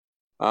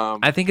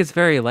 I think it's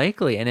very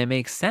likely, and it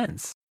makes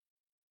sense.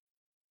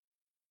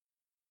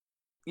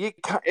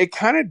 It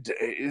kind of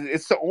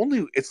it's the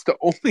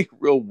only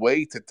real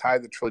way to tie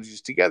the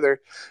trilogies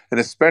together, and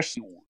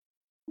especially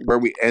where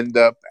we end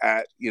up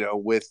at,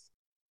 with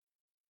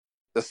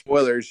the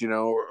spoilers,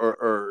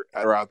 or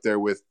are out there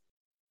with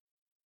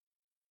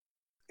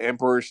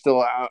Emperor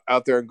still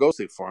out there in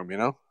ghostly form,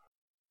 Well,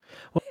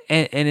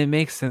 and it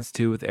makes sense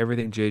too with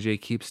everything JJ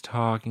keeps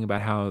talking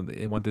about, how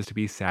they want this to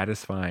be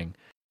satisfying.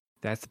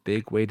 That's a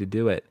big way to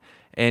do it.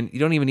 And you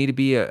don't even need to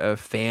be a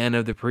fan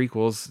of the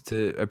prequels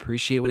to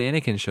appreciate when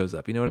Anakin shows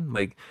up. You know what I mean?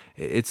 Like,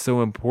 it's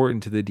so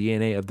important to the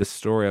DNA of the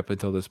story up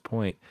until this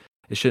point.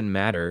 It shouldn't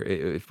matter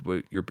if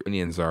what your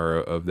opinions are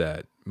of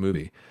that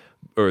movie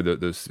or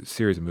those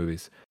series of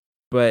movies.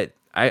 But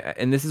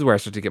and this is where I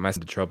start to get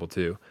myself into trouble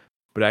too.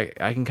 But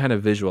I can kind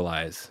of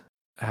visualize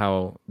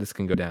how this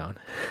can go down,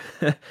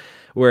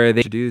 where they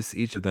introduce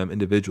each of them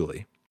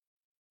individually.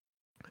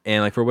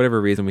 And like, for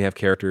whatever reason, we have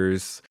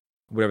characters,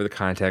 whatever the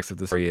context of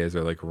the story is,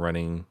 or like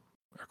running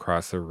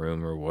across a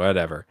room or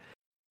whatever.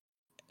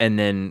 And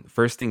then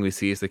first thing we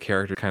see is the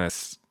character kind of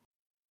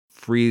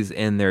freeze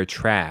in their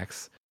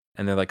tracks,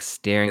 and they're like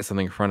staring at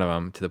something in front of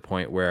them, to the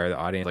point where the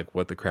audience like,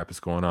 what the crap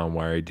is going on?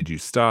 Why did you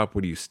stop?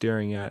 What are you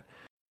staring at?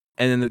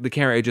 And then the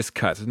camera, it just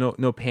cuts. No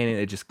panning.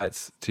 It just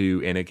cuts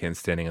to Anakin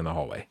standing in the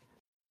hallway,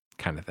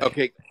 kind of thing.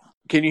 Okay.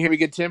 Can you hear me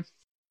good, Tim?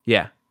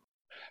 Yeah.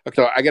 Okay,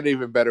 so I got an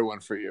even better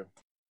one for you.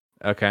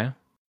 Okay.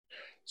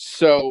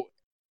 So,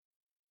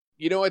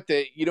 at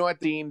the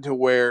scene to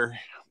where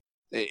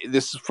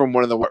this is from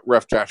one of the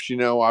rough drafts,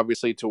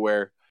 obviously, to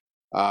where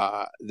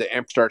the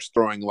Emperor starts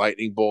throwing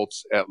lightning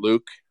bolts at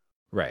Luke.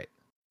 Right.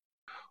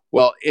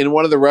 Well, in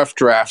one of the rough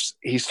drafts,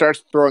 he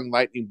starts throwing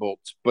lightning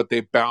bolts, but they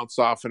bounce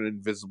off an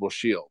invisible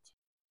shield.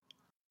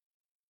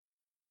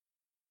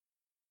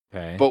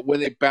 Okay. But when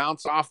they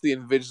bounce off the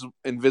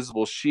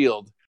invisible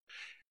shield,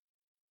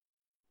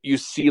 you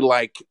see,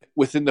 like,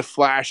 within the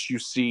flash, you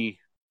see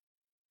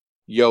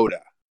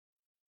Yoda.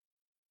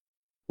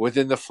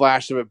 Within the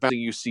flash of it bouncing,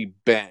 you see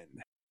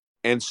Ben.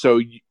 And so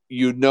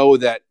you know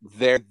that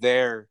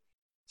they're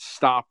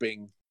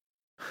stopping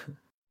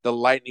the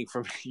lightning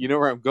from, you know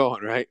where I'm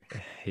going, right?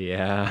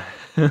 Yeah.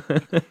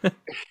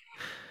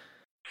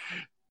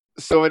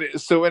 So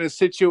in a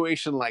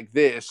situation like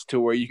this, to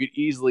where you could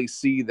easily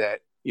see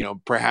that,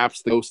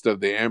 perhaps the ghost of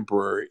the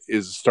Emperor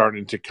is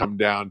starting to come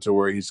down to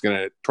where he's going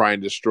to try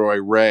and destroy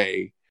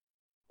Rey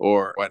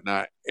or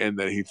whatnot, and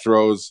that he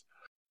throws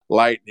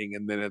lightning,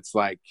 and then it's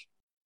like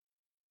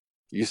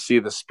you see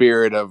the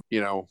spirit of,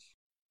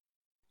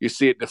 you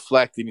see it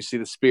deflect, and you see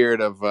the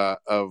spirit of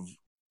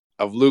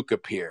Luke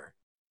appear,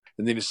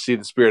 and then you see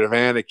the spirit of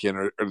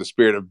Anakin or the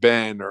spirit of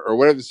Ben or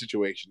whatever the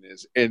situation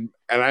is, and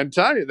I'm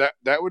telling you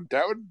that would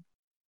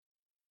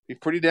be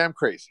pretty damn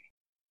crazy.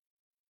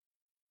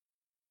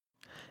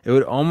 It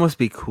would almost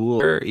be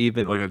cooler,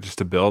 even like just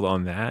to build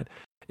on that,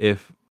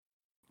 if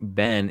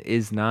Ben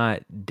is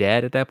not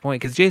dead at that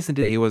point, because Jason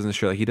he wasn't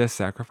sure. Like, he does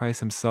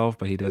sacrifice himself,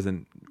 but he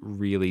doesn't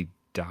really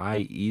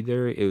die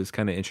either. It was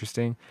kind of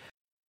interesting.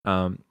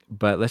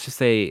 But let's just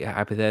say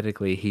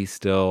hypothetically he's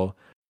still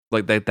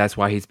like that's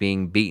why he's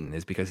being beaten,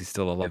 is because he's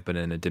still alive but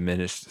in a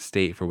diminished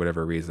state for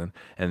whatever reason,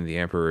 and the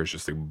Emperor is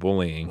just like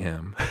bullying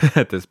him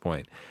at this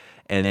point.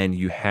 And then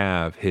you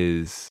have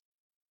his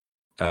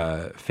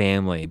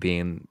family,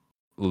 being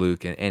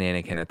Luke and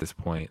Anakin at this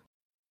point,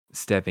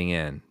 stepping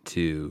in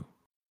to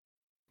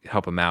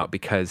help him out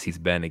because he's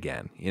Ben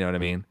again. You know what I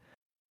mean?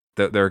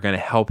 They're going to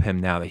help him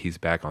now that he's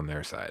back on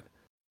their side.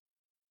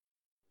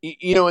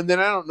 And then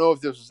I don't know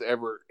if this was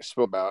ever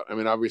spoke about. I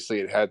mean, obviously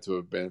it had to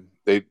have been.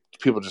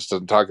 People just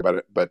doesn't talk about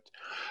it. But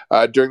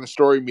during the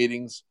story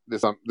meetings,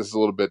 this is a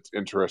little bit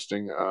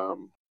interesting.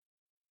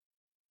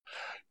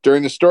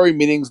 During the story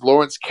meetings,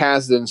 Lawrence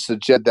Kasdan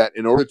suggested that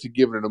in order to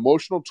give an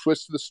emotional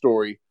twist to the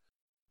story,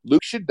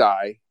 Luke should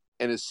die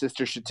and his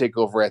sister should take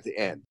over at the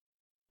end.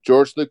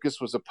 George Lucas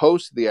was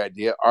opposed to the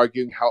idea,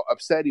 arguing how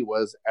upset he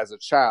was as a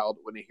child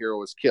when a hero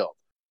was killed.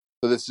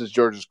 So this is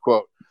George's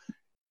quote.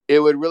 It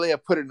would really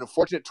have put an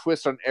unfortunate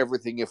twist on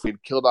everything if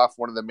we'd killed off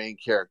one of the main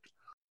characters.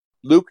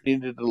 Luke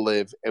needed to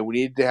live, and we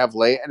needed to have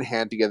Leia and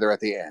Han together at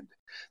the end.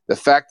 The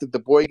fact that the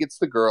boy gets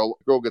the girl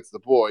gets the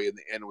boy in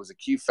the end was a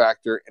key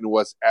factor and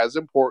was as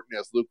important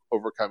as Luke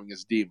overcoming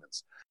his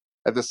demons.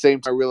 At the same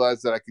time, I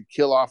realized that I could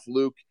kill off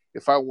Luke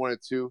if I wanted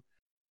to,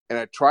 and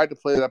I tried to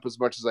play it up as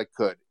much as I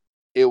could.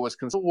 It was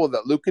conceivable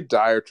that Luke could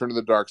die or turn to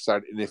the dark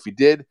side, and if he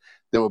did,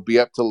 then it would be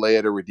up to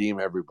Leia to redeem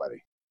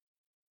everybody.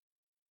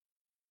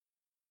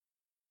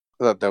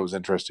 I thought that was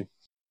interesting.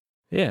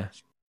 Yeah.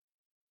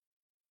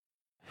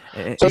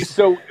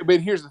 So,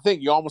 but here's the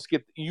thing: you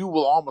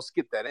will almost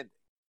get that ending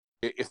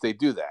if they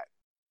do that,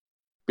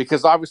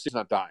 because obviously he's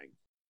not dying,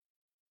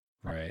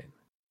 right?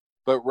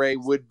 But Rey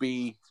would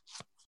be.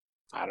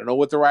 I don't know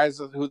what the rise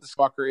of who the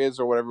Skywalker is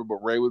or whatever,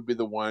 but Rey would be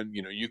the one.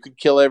 You could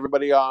kill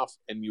everybody off,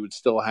 and you would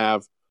still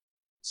have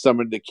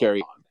someone to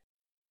carry on.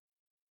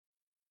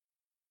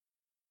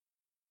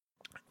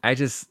 I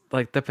just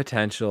like the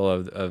potential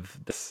of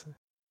this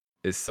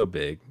is so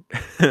big.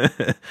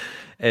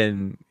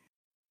 And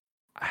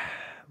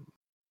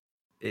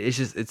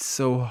it's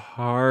so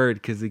hard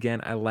because,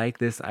 again, I like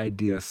this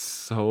idea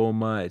so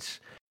much.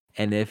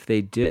 And if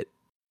they did,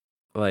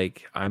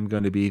 like, I'm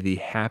going to be the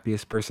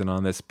happiest person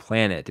on this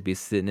planet to be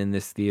sitting in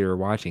this theater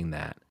watching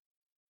that.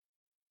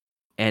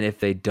 And if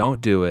they don't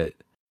do it,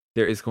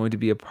 there is going to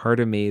be a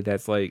part of me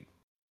that's like,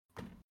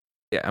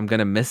 yeah, I'm going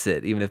to miss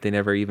it, even if they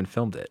never even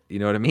filmed it. You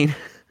know what I mean?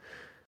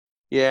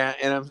 Yeah,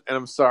 and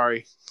I'm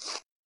sorry.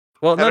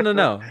 Well, no.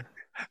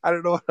 I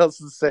don't know what else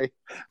to say.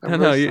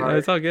 No,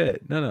 it's all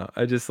good. No.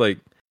 I just like,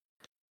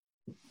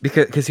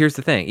 because here's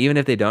the thing. Even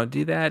if they don't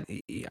do that,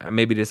 I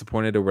may be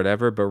disappointed or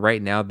whatever. But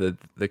right now, the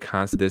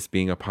concept of this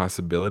being a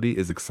possibility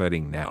is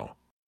exciting now.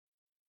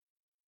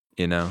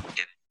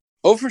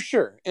 Oh, for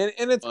sure, and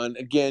it's fun.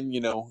 Again,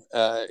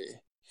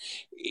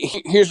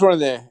 here's one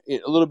of a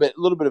little bit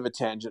of a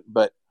tangent,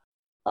 but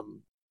I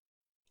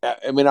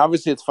mean,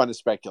 obviously, it's fun to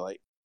speculate,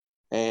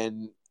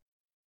 and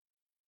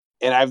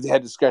I've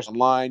had discussion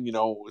online.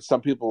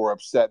 Some people were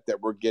upset that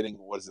we're getting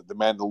The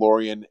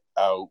Mandalorian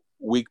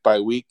week by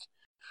week,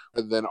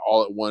 rather than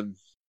all at one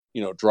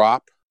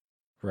drop.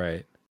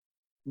 Right.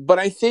 But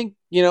I think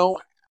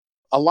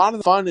a lot of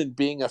the fun in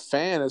being a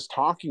fan is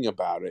talking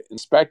about it and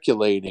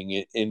speculating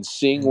it and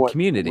seeing what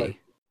community.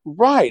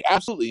 Right,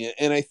 absolutely.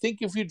 And I think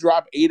if you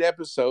drop 8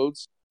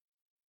 episodes,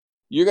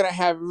 you're gonna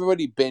have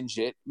everybody binge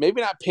it.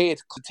 Maybe not pay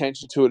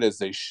attention to it as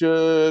they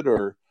should,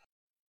 or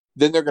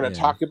then they're going to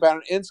talk about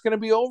it, and it's going to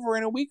be over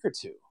in a week or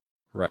two.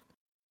 Right.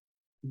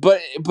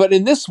 But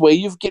in this way,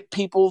 you get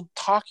people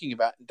talking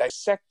about and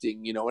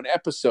dissecting, an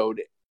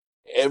episode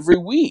every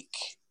week,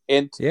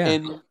 and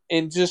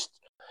just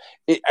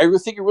I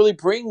think it really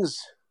brings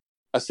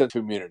a sense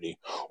of community.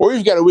 Or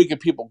you've got a week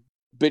of people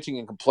bitching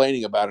and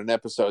complaining about an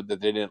episode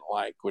that they didn't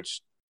like,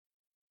 which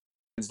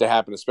tends to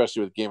happen,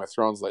 especially with Game of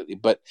Thrones lately.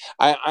 But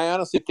I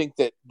honestly think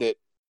that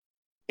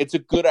it's a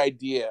good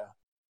idea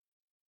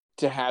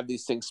to have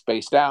these things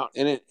spaced out,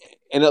 and it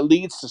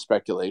leads to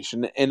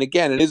speculation. And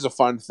again, it is a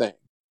fun thing.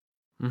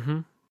 Mm-hmm.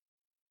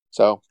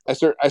 So I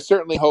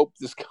certainly hope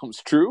this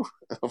comes true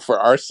for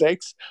our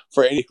sakes,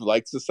 for anyone who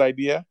likes this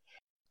idea.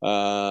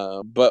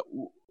 But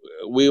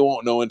we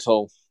won't know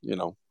until a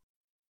little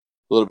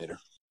later.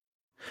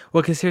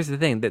 Well, because here's the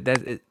thing: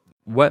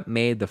 what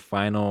made the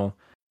final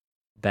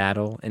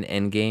battle in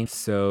Endgame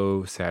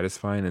so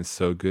satisfying and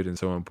so good and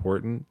so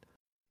important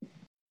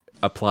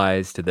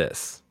applies to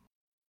this.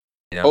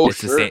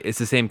 It's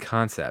the same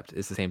concept.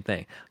 It's the same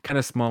thing. Kind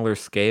of smaller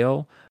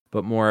scale,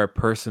 but more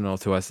personal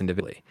to us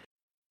individually.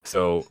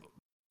 So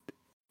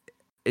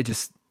it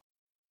just,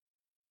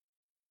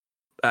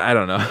 I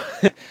don't know.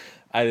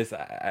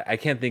 I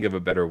can't think of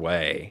a better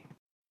way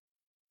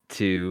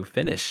to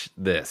finish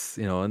this,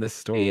 in this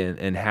story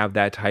and have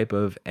that type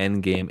of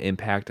end game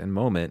impact and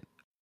moment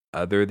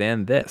other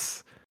than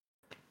this.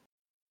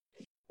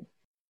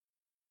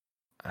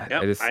 I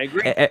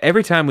agree.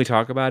 Every time we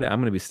talk about it, I'm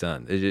going to be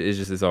stunned.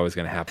 It's always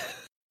going to happen.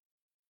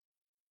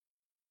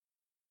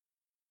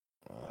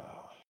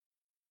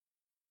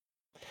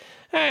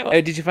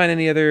 Did you find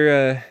any other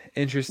No,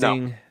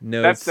 interesting that's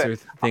notes it. or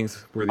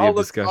things worthy I'll of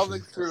look. I'll discussion?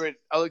 look through it.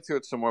 I'll look through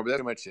it some more, but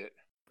that's pretty much it.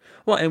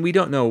 Well, and we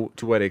don't know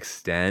to what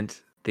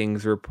extent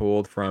things were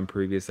pulled from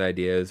previous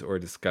ideas or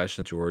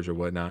discussion, George or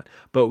whatnot,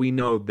 but we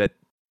know that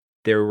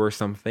there were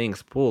some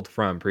things pulled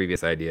from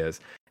previous ideas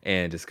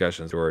and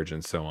discussions, George,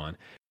 and so on.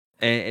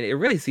 And it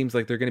really seems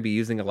like they're going to be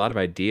using a lot of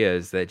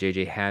ideas that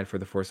JJ had for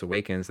The Force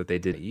Awakens that they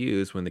didn't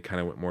use when they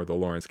kind of went more the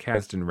Lawrence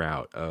Kasdan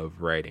route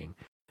of writing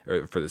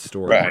or for the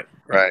story.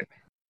 Right.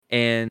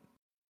 And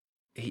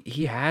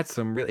he had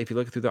some really, if you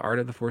look through the art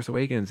of The Force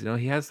Awakens,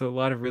 he has a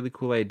lot of really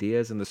cool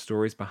ideas, and the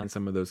stories behind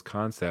some of those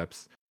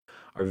concepts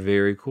are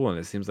very cool. And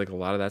it seems like a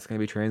lot of that's going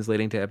to be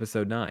translating to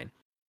Episode 9.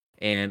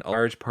 And a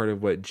large part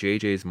of what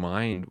JJ's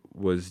mind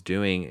was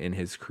doing in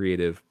his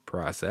creative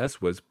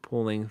process was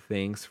pulling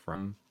things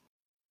from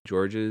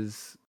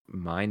George's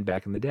mind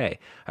back in the day.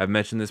 I've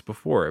mentioned this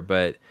before,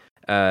 but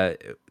I'm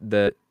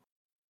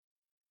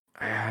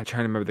trying to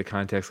remember the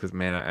context because,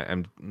 man,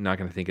 I'm not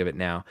going to think of it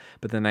now.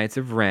 But the Knights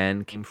of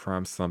Ren came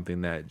from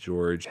something that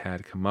George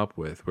had come up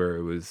with, where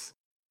it was,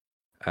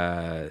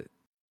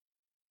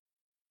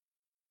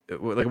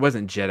 it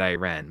wasn't Jedi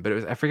Ren, but it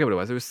was, I forget what it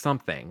was. It was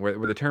something where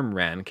the term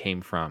Ren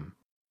came from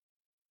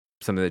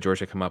something that George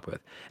had come up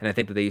with. And I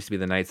think that they used to be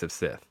the Knights of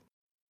Sith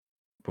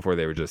before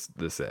they were just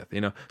the Sith,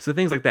 So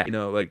things like that,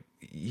 like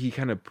he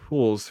kind of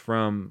pulls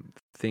from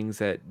things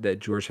that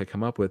George had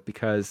come up with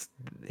because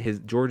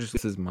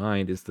George's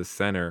mind is the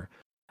center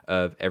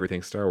of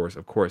everything Star Wars.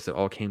 Of course, it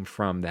all came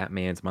from that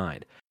man's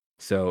mind.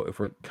 So if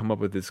we come up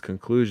with this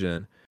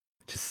conclusion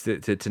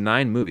to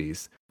 9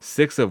 movies,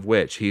 6 of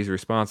which he's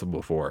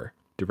responsible for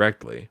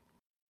directly,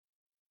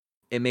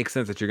 it makes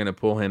sense that you're going to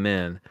pull him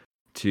in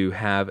to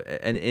have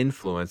an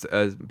influence,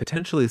 a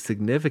potentially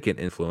significant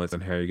influence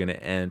on how you're going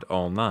to end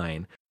all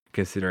 9,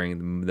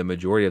 considering the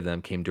majority of them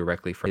came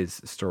directly from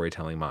his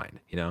storytelling mind,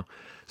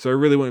 So I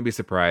really wouldn't be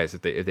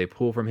surprised if they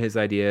pull from his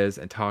ideas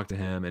and talk to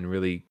him and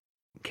really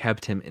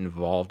kept him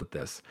involved with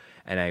this.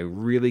 And I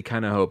really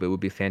kind of hope it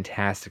would be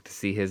fantastic to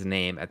see his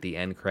name at the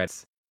end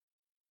credits,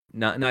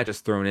 not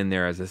just thrown in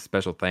there as a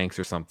special thanks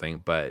or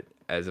something, but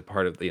as a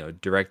part of,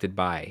 directed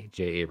by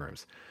J.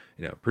 Abrams.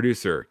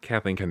 Producer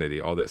Kathleen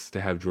Kennedy, all this,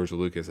 to have George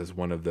Lucas as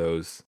one of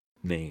those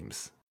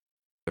names,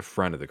 the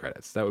front of the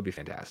credits. That would be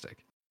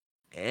fantastic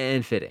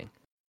and fitting.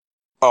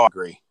 Oh, I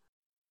agree.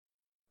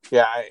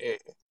 Yeah,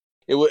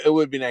 it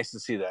would be nice to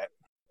see that.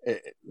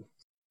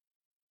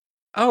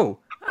 Oh,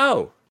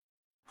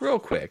 real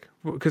quick,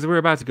 because we're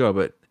about to go,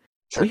 but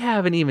sure. We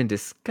haven't even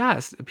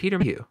discussed Peter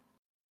Mayhew.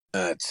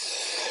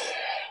 That's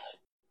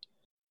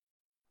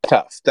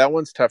tough. That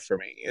one's tough for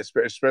me,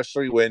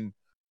 especially when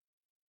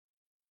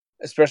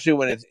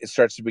it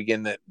starts to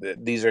begin that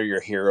these are your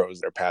heroes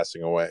that are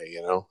passing away,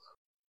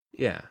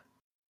 Yeah.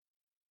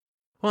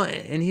 Well,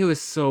 and he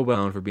was so well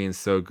known for being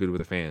so good with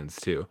the fans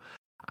too.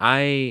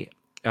 I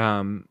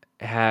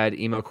had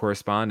email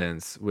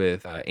correspondence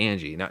with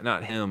Angie,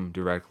 not him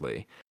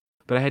directly,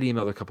 but I had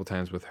emailed a couple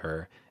times with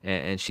her,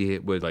 and she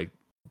would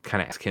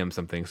kind of ask him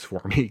some things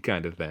for me,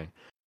 kind of thing.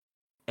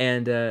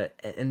 And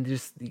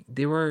just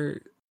they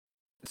were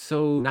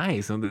so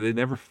nice, and they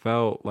never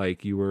felt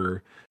like you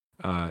were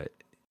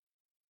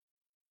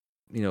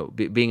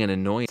being an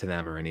annoyance to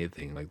them or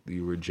anything. Like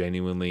you were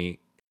genuinely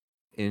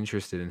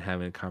interested in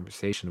having a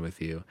conversation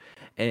with you,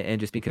 and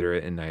just being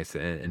considerate and nice,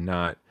 and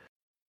not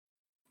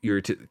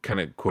your kind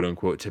of quote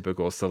unquote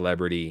typical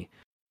celebrity,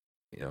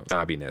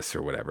 sobbiness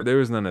or whatever. There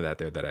was none of that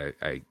there that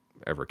I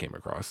ever came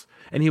across,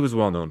 and he was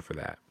well known for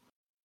that.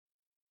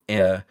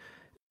 And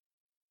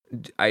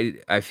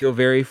I feel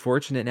very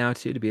fortunate now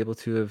too to be able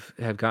to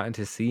have gotten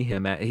to see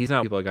him at. He's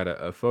not people I got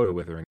a photo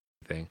with or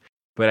anything,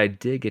 but I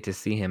did get to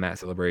see him at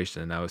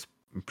Celebration, and I was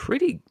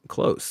pretty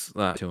close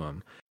to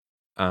him.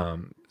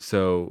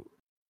 So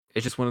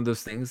it's just one of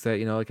those things that,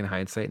 like in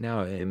hindsight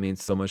now, it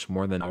means so much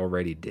more than I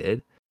already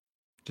did.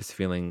 Just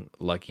feeling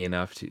lucky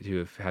enough to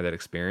have had that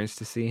experience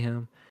to see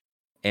him.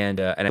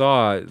 And I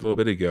saw a little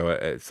bit ago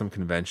at some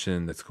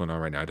convention that's going on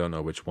right now. I don't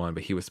know which one,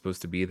 but he was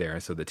supposed to be there.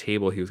 And so the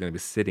table he was going to be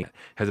sitting at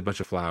has a bunch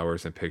of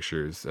flowers and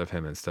pictures of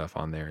him and stuff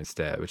on there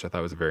instead, which I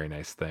thought was a very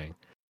nice thing.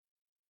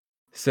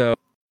 So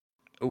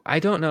I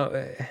don't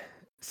know.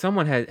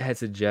 Someone had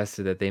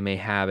suggested that they may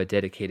have a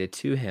dedicated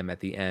to him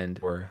at the end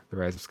for The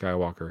Rise of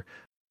Skywalker,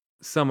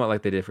 somewhat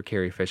like they did for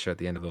Carrie Fisher at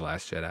the end of The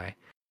Last Jedi.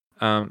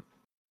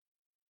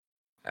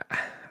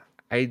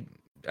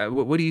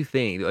 What do you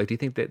think? Do you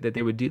think that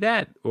they would do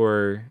that,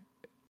 or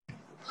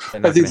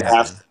I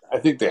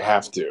think they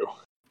have to.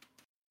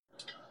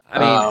 I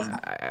mean,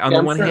 on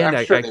the one hand,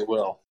 I'm sure they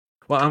will.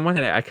 Well, on one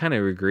hand, I kind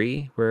of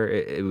agree where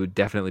it would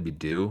definitely be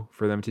due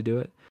for them to do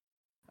it.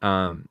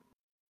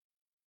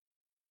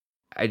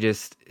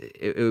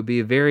 It would be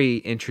a very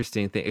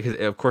interesting thing, because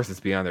of course it's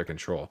beyond their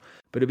control,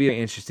 but it'd be an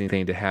interesting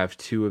thing to have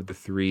 2 of the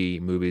 3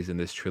 movies in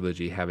this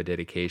trilogy have a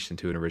dedication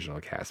to an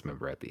original cast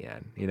member at the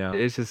end.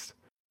 It's just,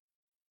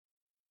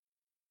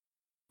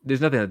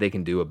 there's nothing that they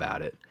can do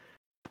about it,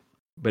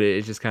 but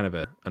it's just kind of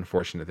an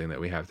unfortunate thing that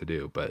we have to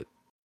do, but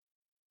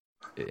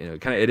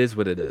it is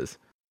what it is.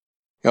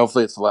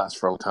 Hopefully it's the last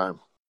for a long time.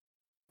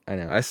 I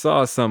know. I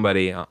saw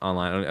somebody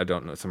online. I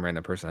don't know, some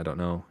random person. I don't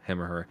know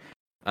him or her.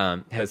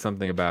 Had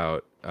something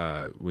about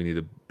we need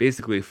to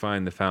basically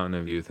find the fountain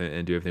of youth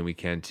and do everything we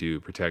can to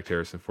protect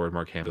Harrison Ford,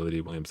 Mark Hamill,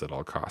 Billy Williams at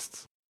all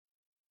costs.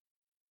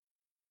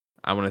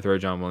 I want to throw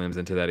John Williams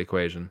into that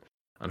equation.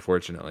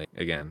 Unfortunately,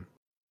 again,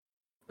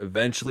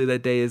 eventually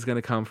that day is going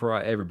to come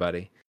for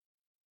everybody.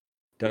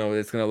 Don't know what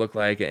it's going to look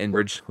like. And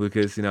George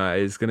Lucas,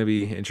 it's going to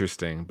be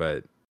interesting,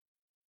 but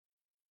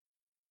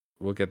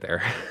we'll get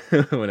there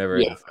whenever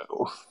it is.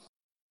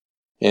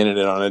 Ended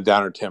it on a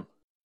downer, Tim.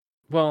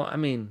 Well, I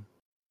mean,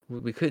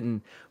 we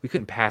couldn't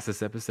pass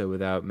this episode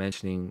without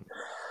mentioning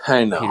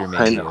Peter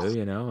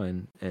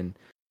Mayhew, and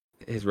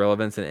his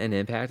relevance and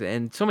impact,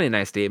 and so many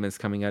nice statements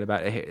coming out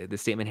about the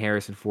statement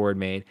Harrison Ford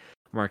made,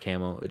 Mark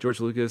Hamill, George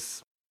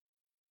Lucas.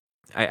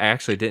 I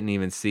actually didn't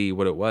even see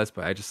what it was,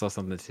 but I just saw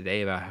something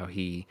today about how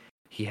he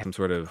had some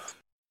sort of.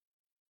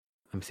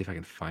 Let me see if I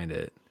can find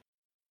it.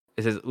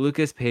 It says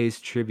Lucas pays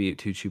tribute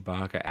to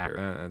Chewbacca.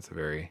 That's a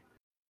very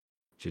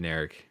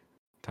generic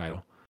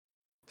title.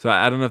 So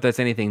I don't know if that's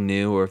anything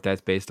new or if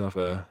that's based off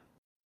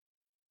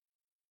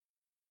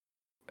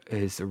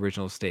his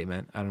original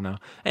statement. I don't know.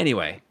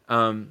 Anyway,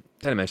 had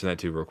to mention that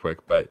too real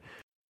quick, but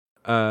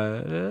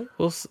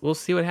we'll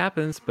see what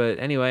happens. But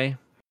anyway,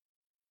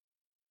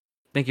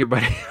 thank you,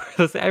 everybody.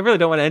 I really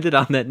don't want to end it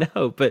on that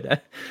note,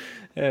 but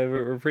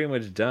we're pretty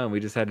much done. We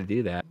just had to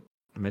do that.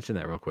 I mentioned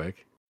that real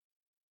quick.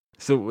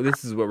 So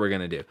this is what we're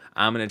gonna do.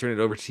 I'm gonna turn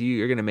it over to you.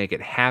 You're gonna make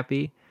it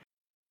happy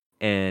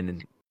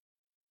and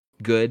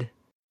good.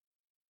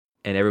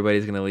 And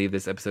everybody's going to leave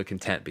this episode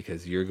content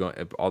because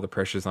all the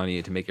pressure's on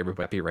you to make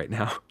everybody happy right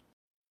now.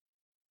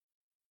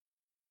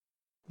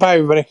 Bye,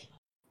 everybody.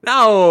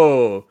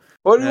 No!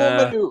 What do you want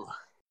me to do?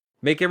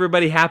 Make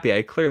everybody happy.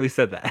 I clearly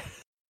said that.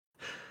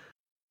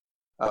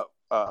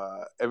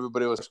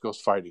 Everybody else goes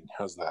fighting.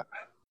 How's that?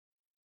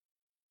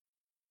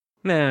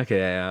 Nah, okay.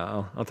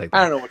 Yeah, I'll take that.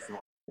 I don't know what you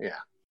want. Yeah.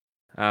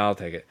 I'll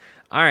take it.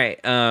 All right.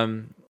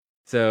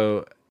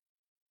 So...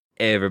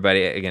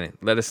 Everybody, again,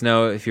 let us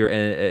know if you're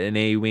an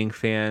A-Wing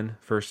fan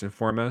first and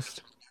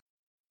foremost,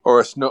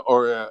 or a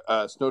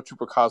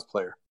snowtrooper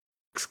cosplayer.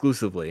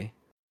 Exclusively.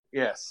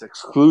 Yes,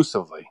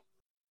 exclusively.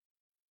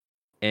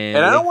 And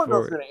I don't want to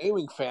know if you're an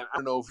A-Wing fan. I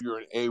don't know if you're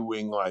an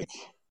A-Wing like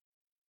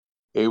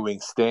A-Wing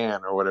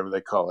stan or whatever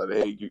they call it.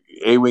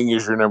 A-Wing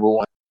is your number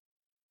one.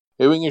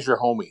 A-Wing is your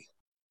homie.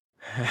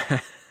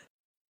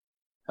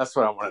 That's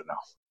what I want to know.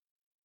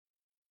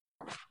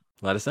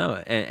 Let us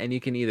know, and you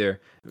can either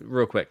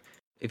real quick.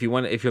 If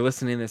you're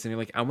listening to this and you're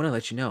like, I want to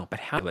let you know,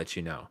 but how to let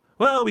you know?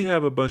 Well, we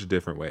have a bunch of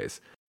different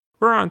ways.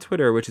 We're on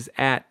Twitter, which is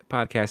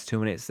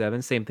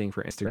 @podcast2187. Same thing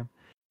for Instagram.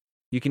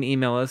 You can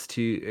email us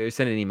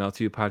send an email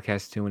to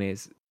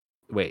podcast218.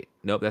 Wait,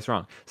 nope, that's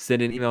wrong.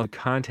 Send an email to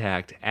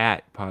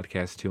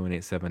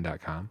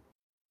contact@podcast2187.com.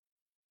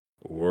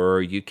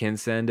 Or you can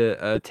send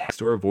a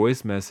text or a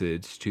voice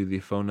message to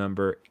the phone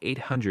number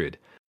 800-3.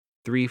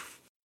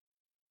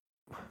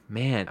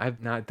 Man,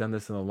 I've not done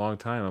this in a long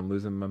time. I'm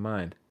losing my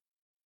mind.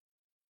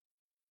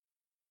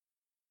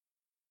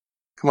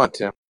 Come on,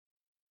 Tim.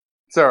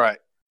 It's all right.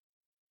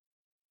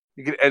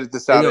 You can edit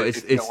this out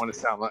if you don't want to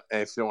sound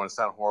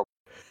horrible.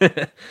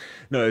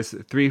 No, it's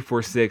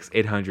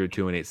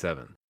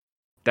 346-800-2187.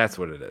 That's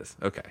what it is.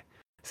 Okay.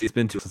 See, it's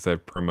been too since I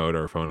promote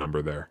our phone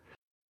number there.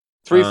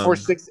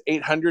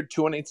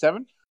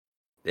 346-800-2187?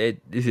 I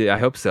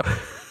hope so.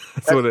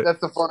 That's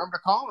the phone number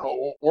to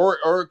call,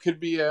 or it could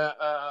be a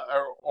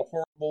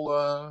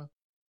horrible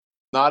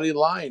naughty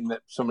line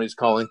that somebody's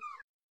calling.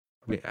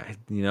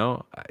 Let me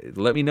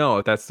know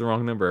if that's the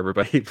wrong number,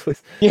 everybody,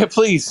 please. Yeah,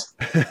 please.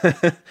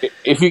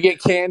 If you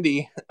get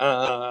Candy,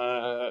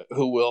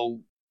 who will,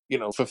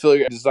 fulfill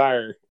your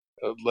desire,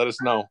 let us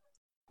know.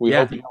 We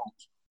hope you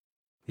don't.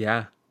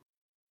 Yeah.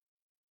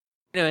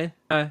 Anyway,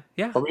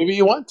 yeah. Or maybe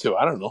you want to.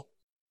 I don't know.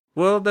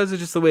 Well, those are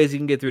just the ways you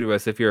can get through to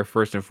us if you're a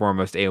first and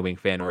foremost A-Wing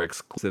fan or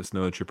exclusive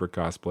Snowtrooper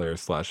cosplayer /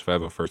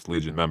 501st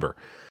Legion member.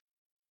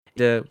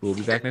 We'll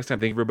be back next time.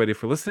 Thank you, everybody,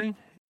 for listening,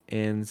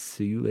 and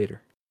see you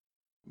later.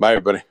 Bye,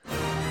 everybody.